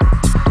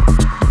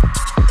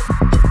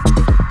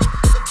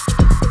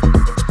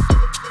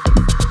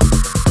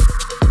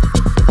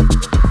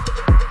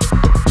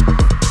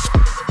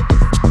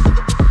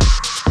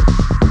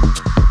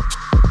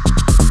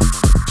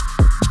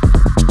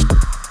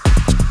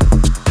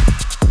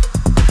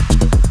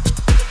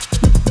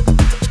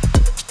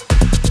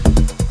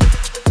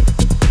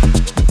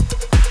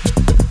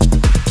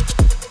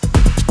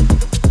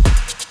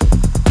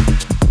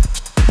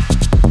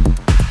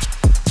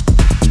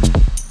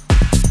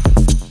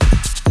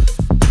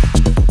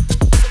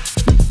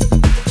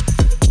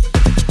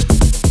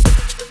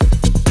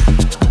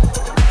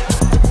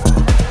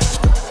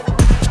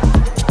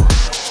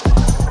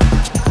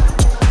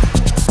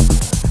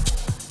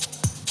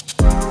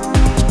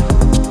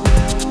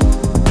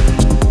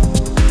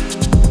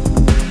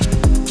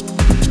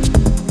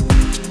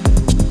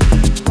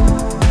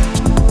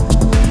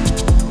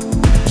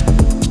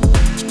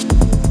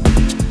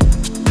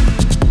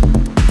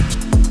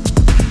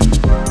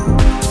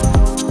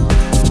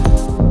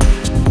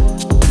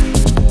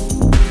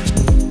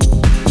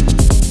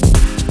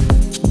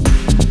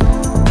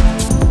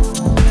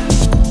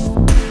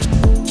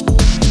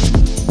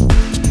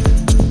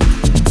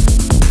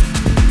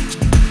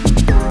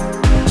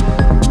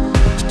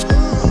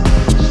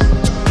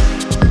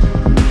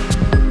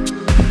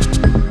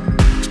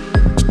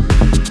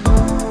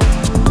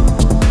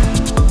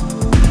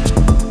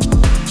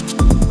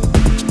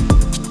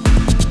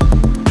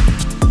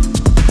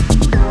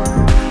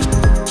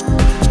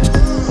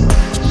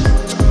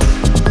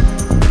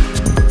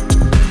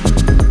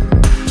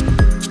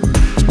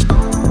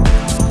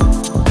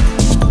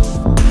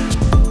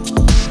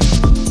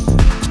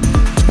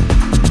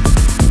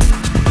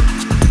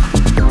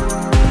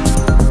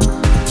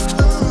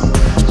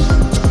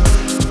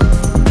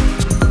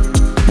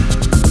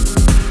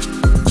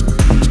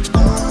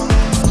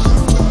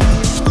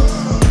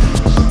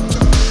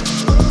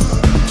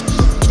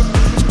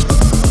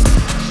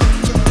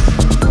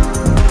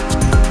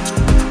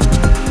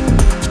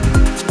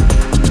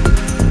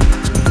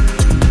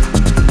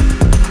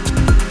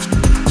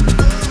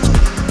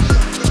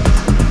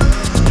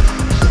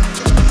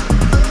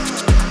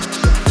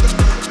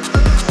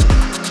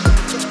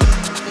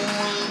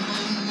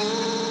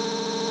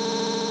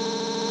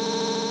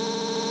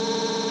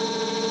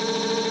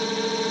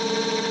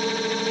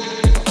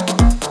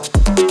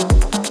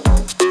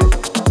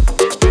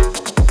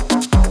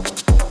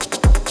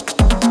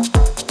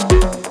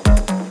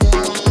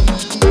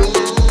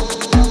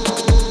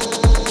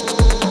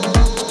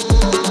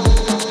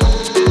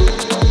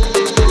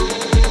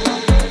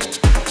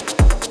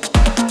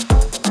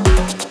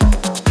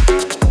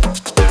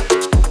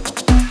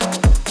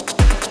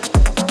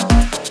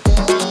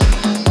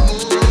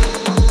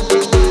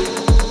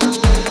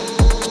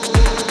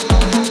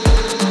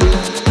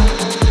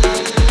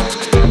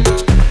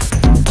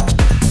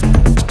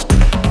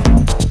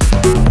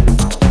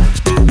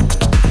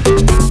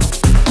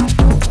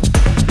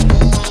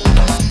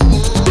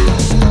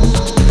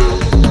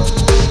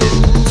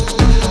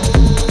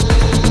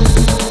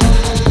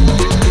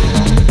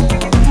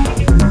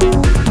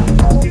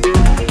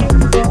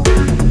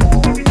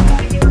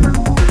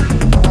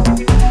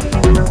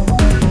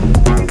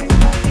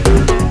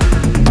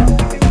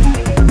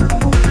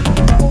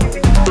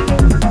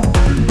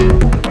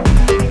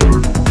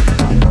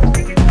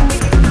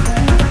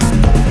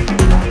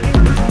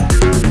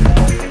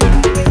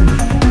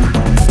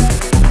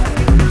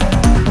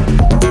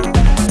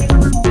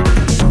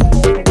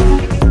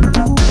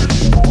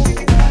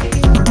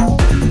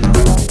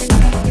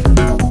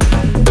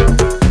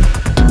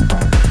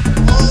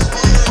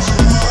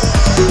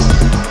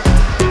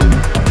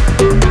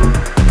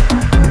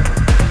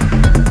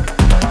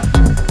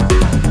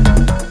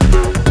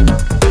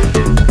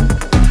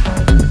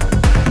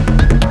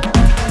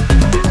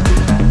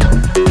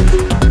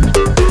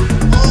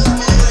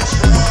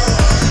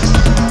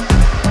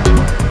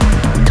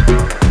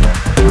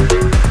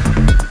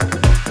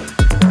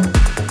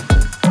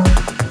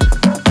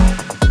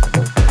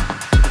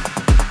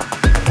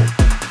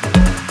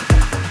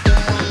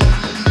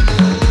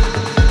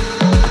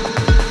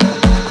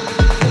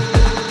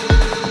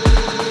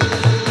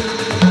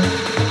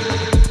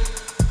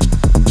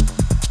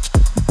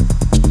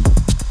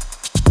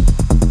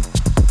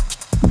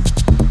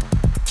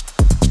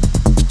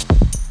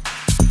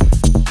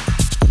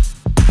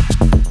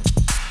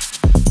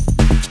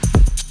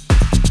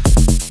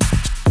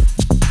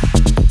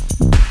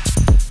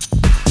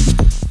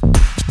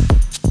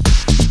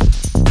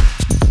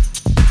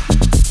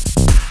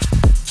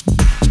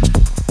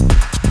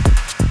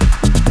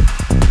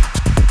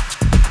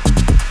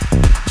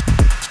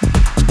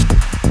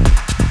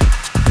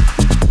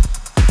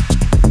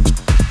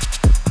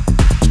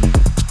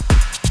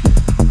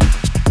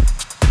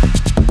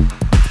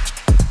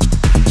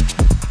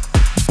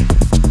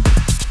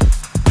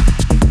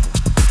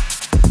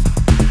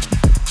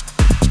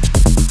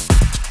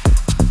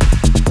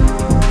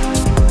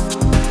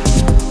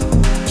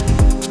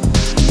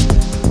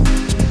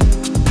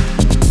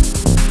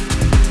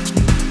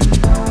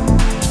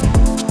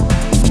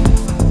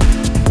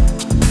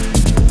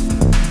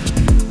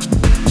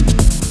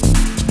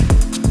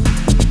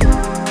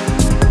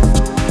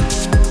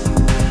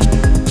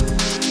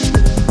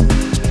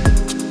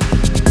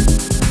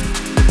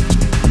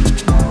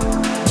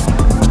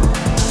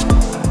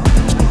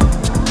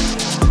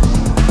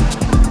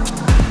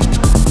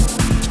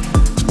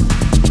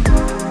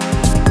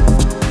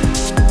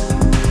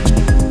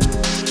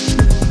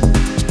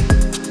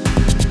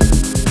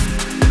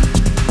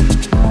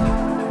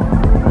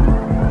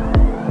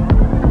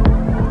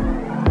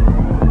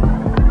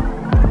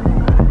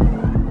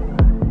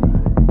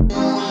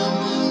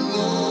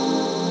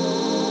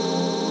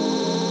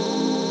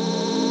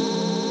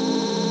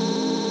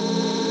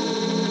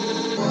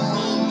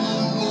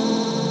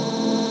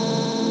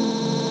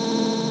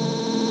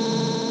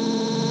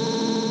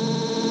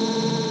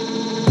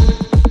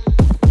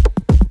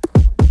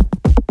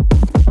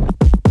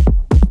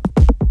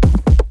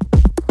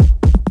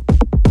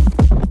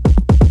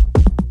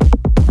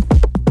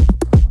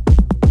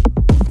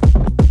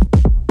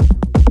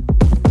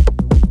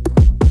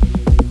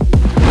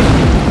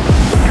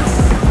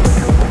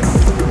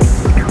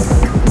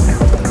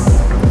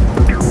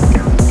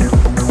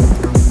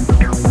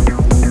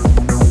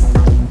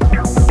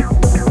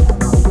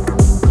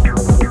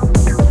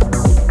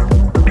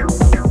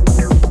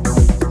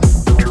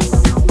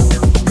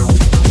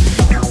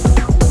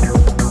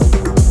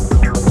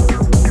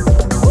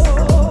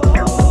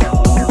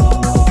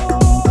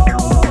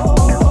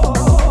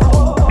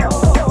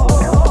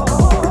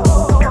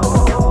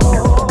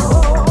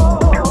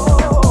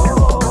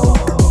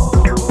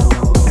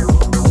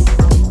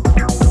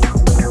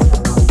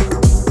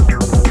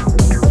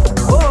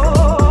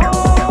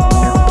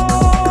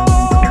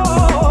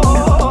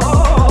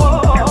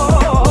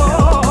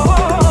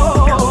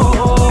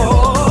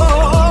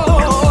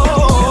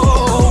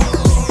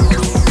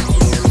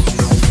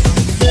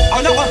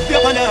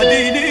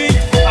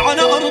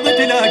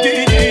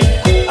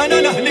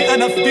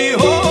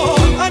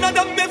 أفديهم. أنا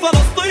دمي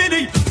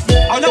فلسطيني،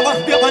 على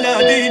عهدي على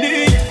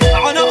ديني،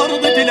 على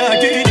أرض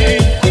تلاقيني.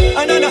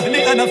 أنا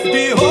لأهلي أنا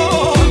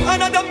أفديهم.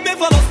 أنا دمي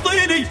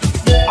فلسطيني،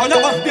 على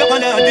عهدي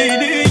على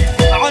ديني،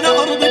 على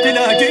أرض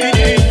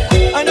تلاقيني.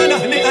 أنا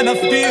لأهلي أنا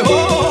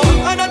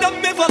أفديهم. أنا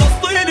دمي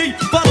فلسطيني،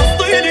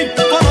 فلسطيني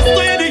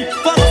فلسطيني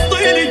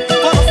فلسطيني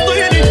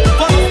فلسطيني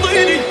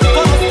فلسطيني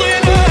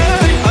فلسطيني.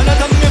 أنا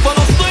دمي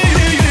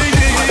فلسطيني.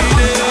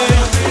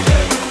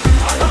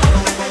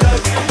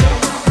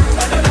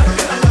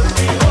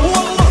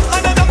 والله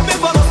أنا دمي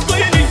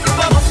فلسطيني،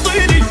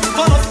 فلسطيني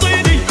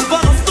فلسطيني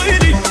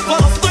فلسطيني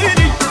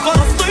فلسطيني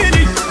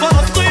فلسطيني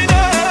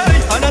فلسطيني.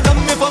 أنا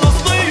دمي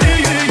فلسطيني.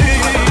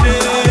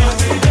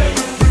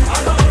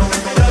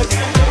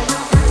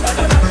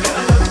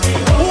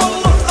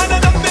 والله أنا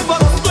دمي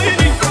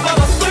فلسطيني،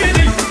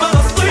 فلسطيني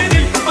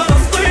فلسطيني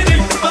فلسطيني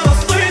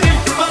فلسطيني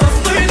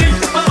فلسطيني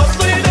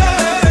فلسطيني.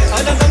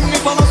 أنا دمي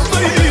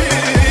فلسطيني.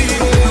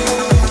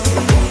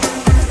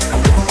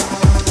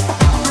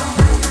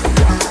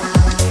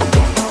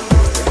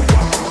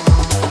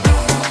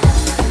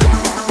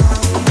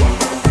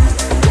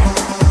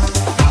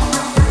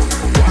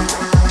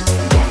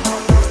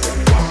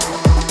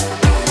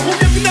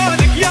 وجبنا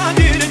لك يا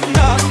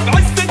ديرتنا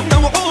بعزتنا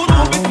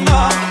وعروبتنا،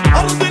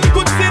 أرض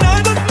القدس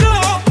نادتنا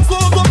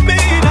صوت أمي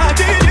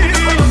يناديني.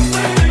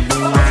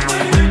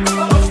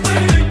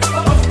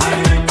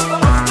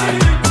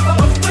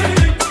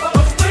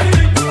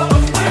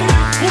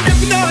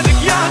 وجبنا لك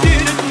يا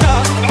ديرتنا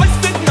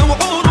بعزتنا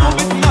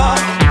وعروبتنا،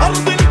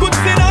 أرض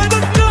القدس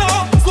نادتنا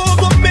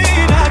صوت أمي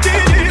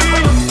يناديني.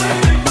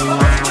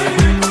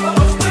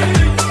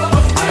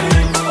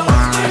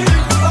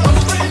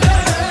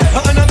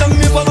 أنا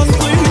دمي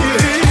فلسطيني.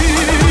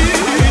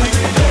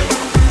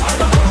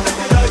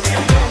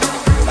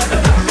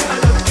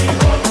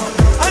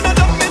 أنا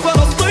دمي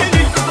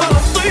فلسطيني،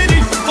 فلسطيني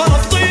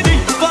فلسطيني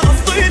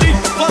فلسطيني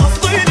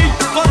فلسطيني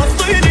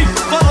فلسطيني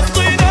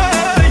فلسطيني.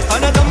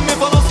 أنا دمي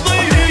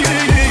فلسطيني.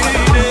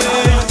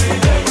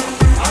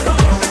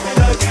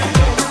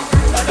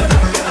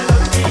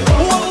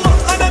 والله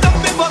أنا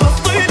دمي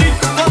فلسطيني،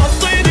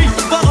 فلسطيني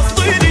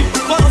فلسطيني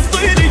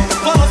فلسطيني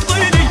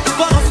فلسطيني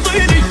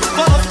فلسطيني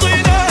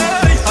فلسطيني.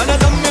 أنا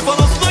دمي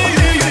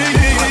فلسطيني.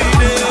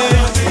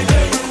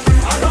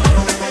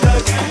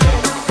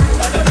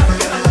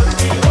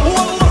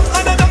 والله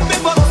أنا دمي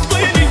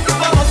فلسطيني،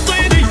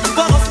 فلسطيني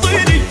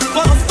فلسطيني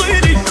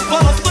فلسطيني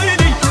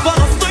فلسطيني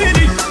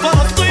فلسطيني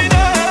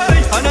فلسطيني.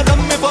 أنا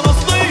دمي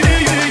فلسطيني.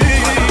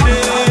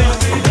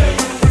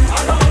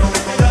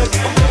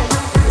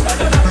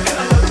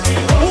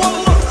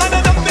 والله أنا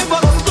دمي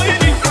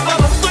فلسطيني،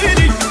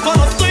 فلسطيني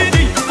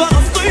فلسطيني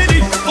فلسطيني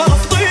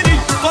فلسطيني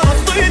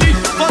فلسطيني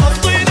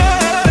فلسطيني.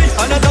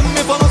 أنا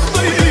دمي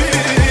فلسطيني.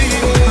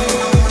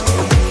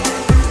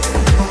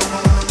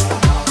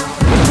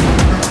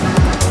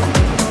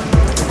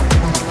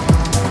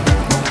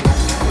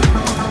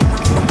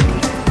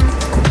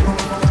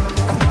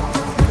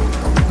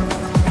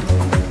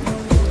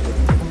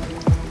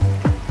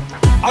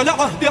 على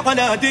عهدي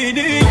على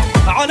ديني،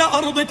 على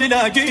أرض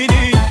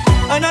تلاقيني.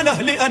 أنا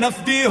لأهلي أنا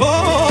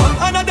أفديهم.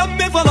 أنا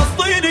دمي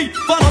فلسطيني،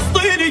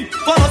 فلسطيني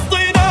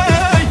فلسطيني.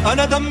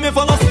 أنا دمي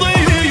فلسطيني.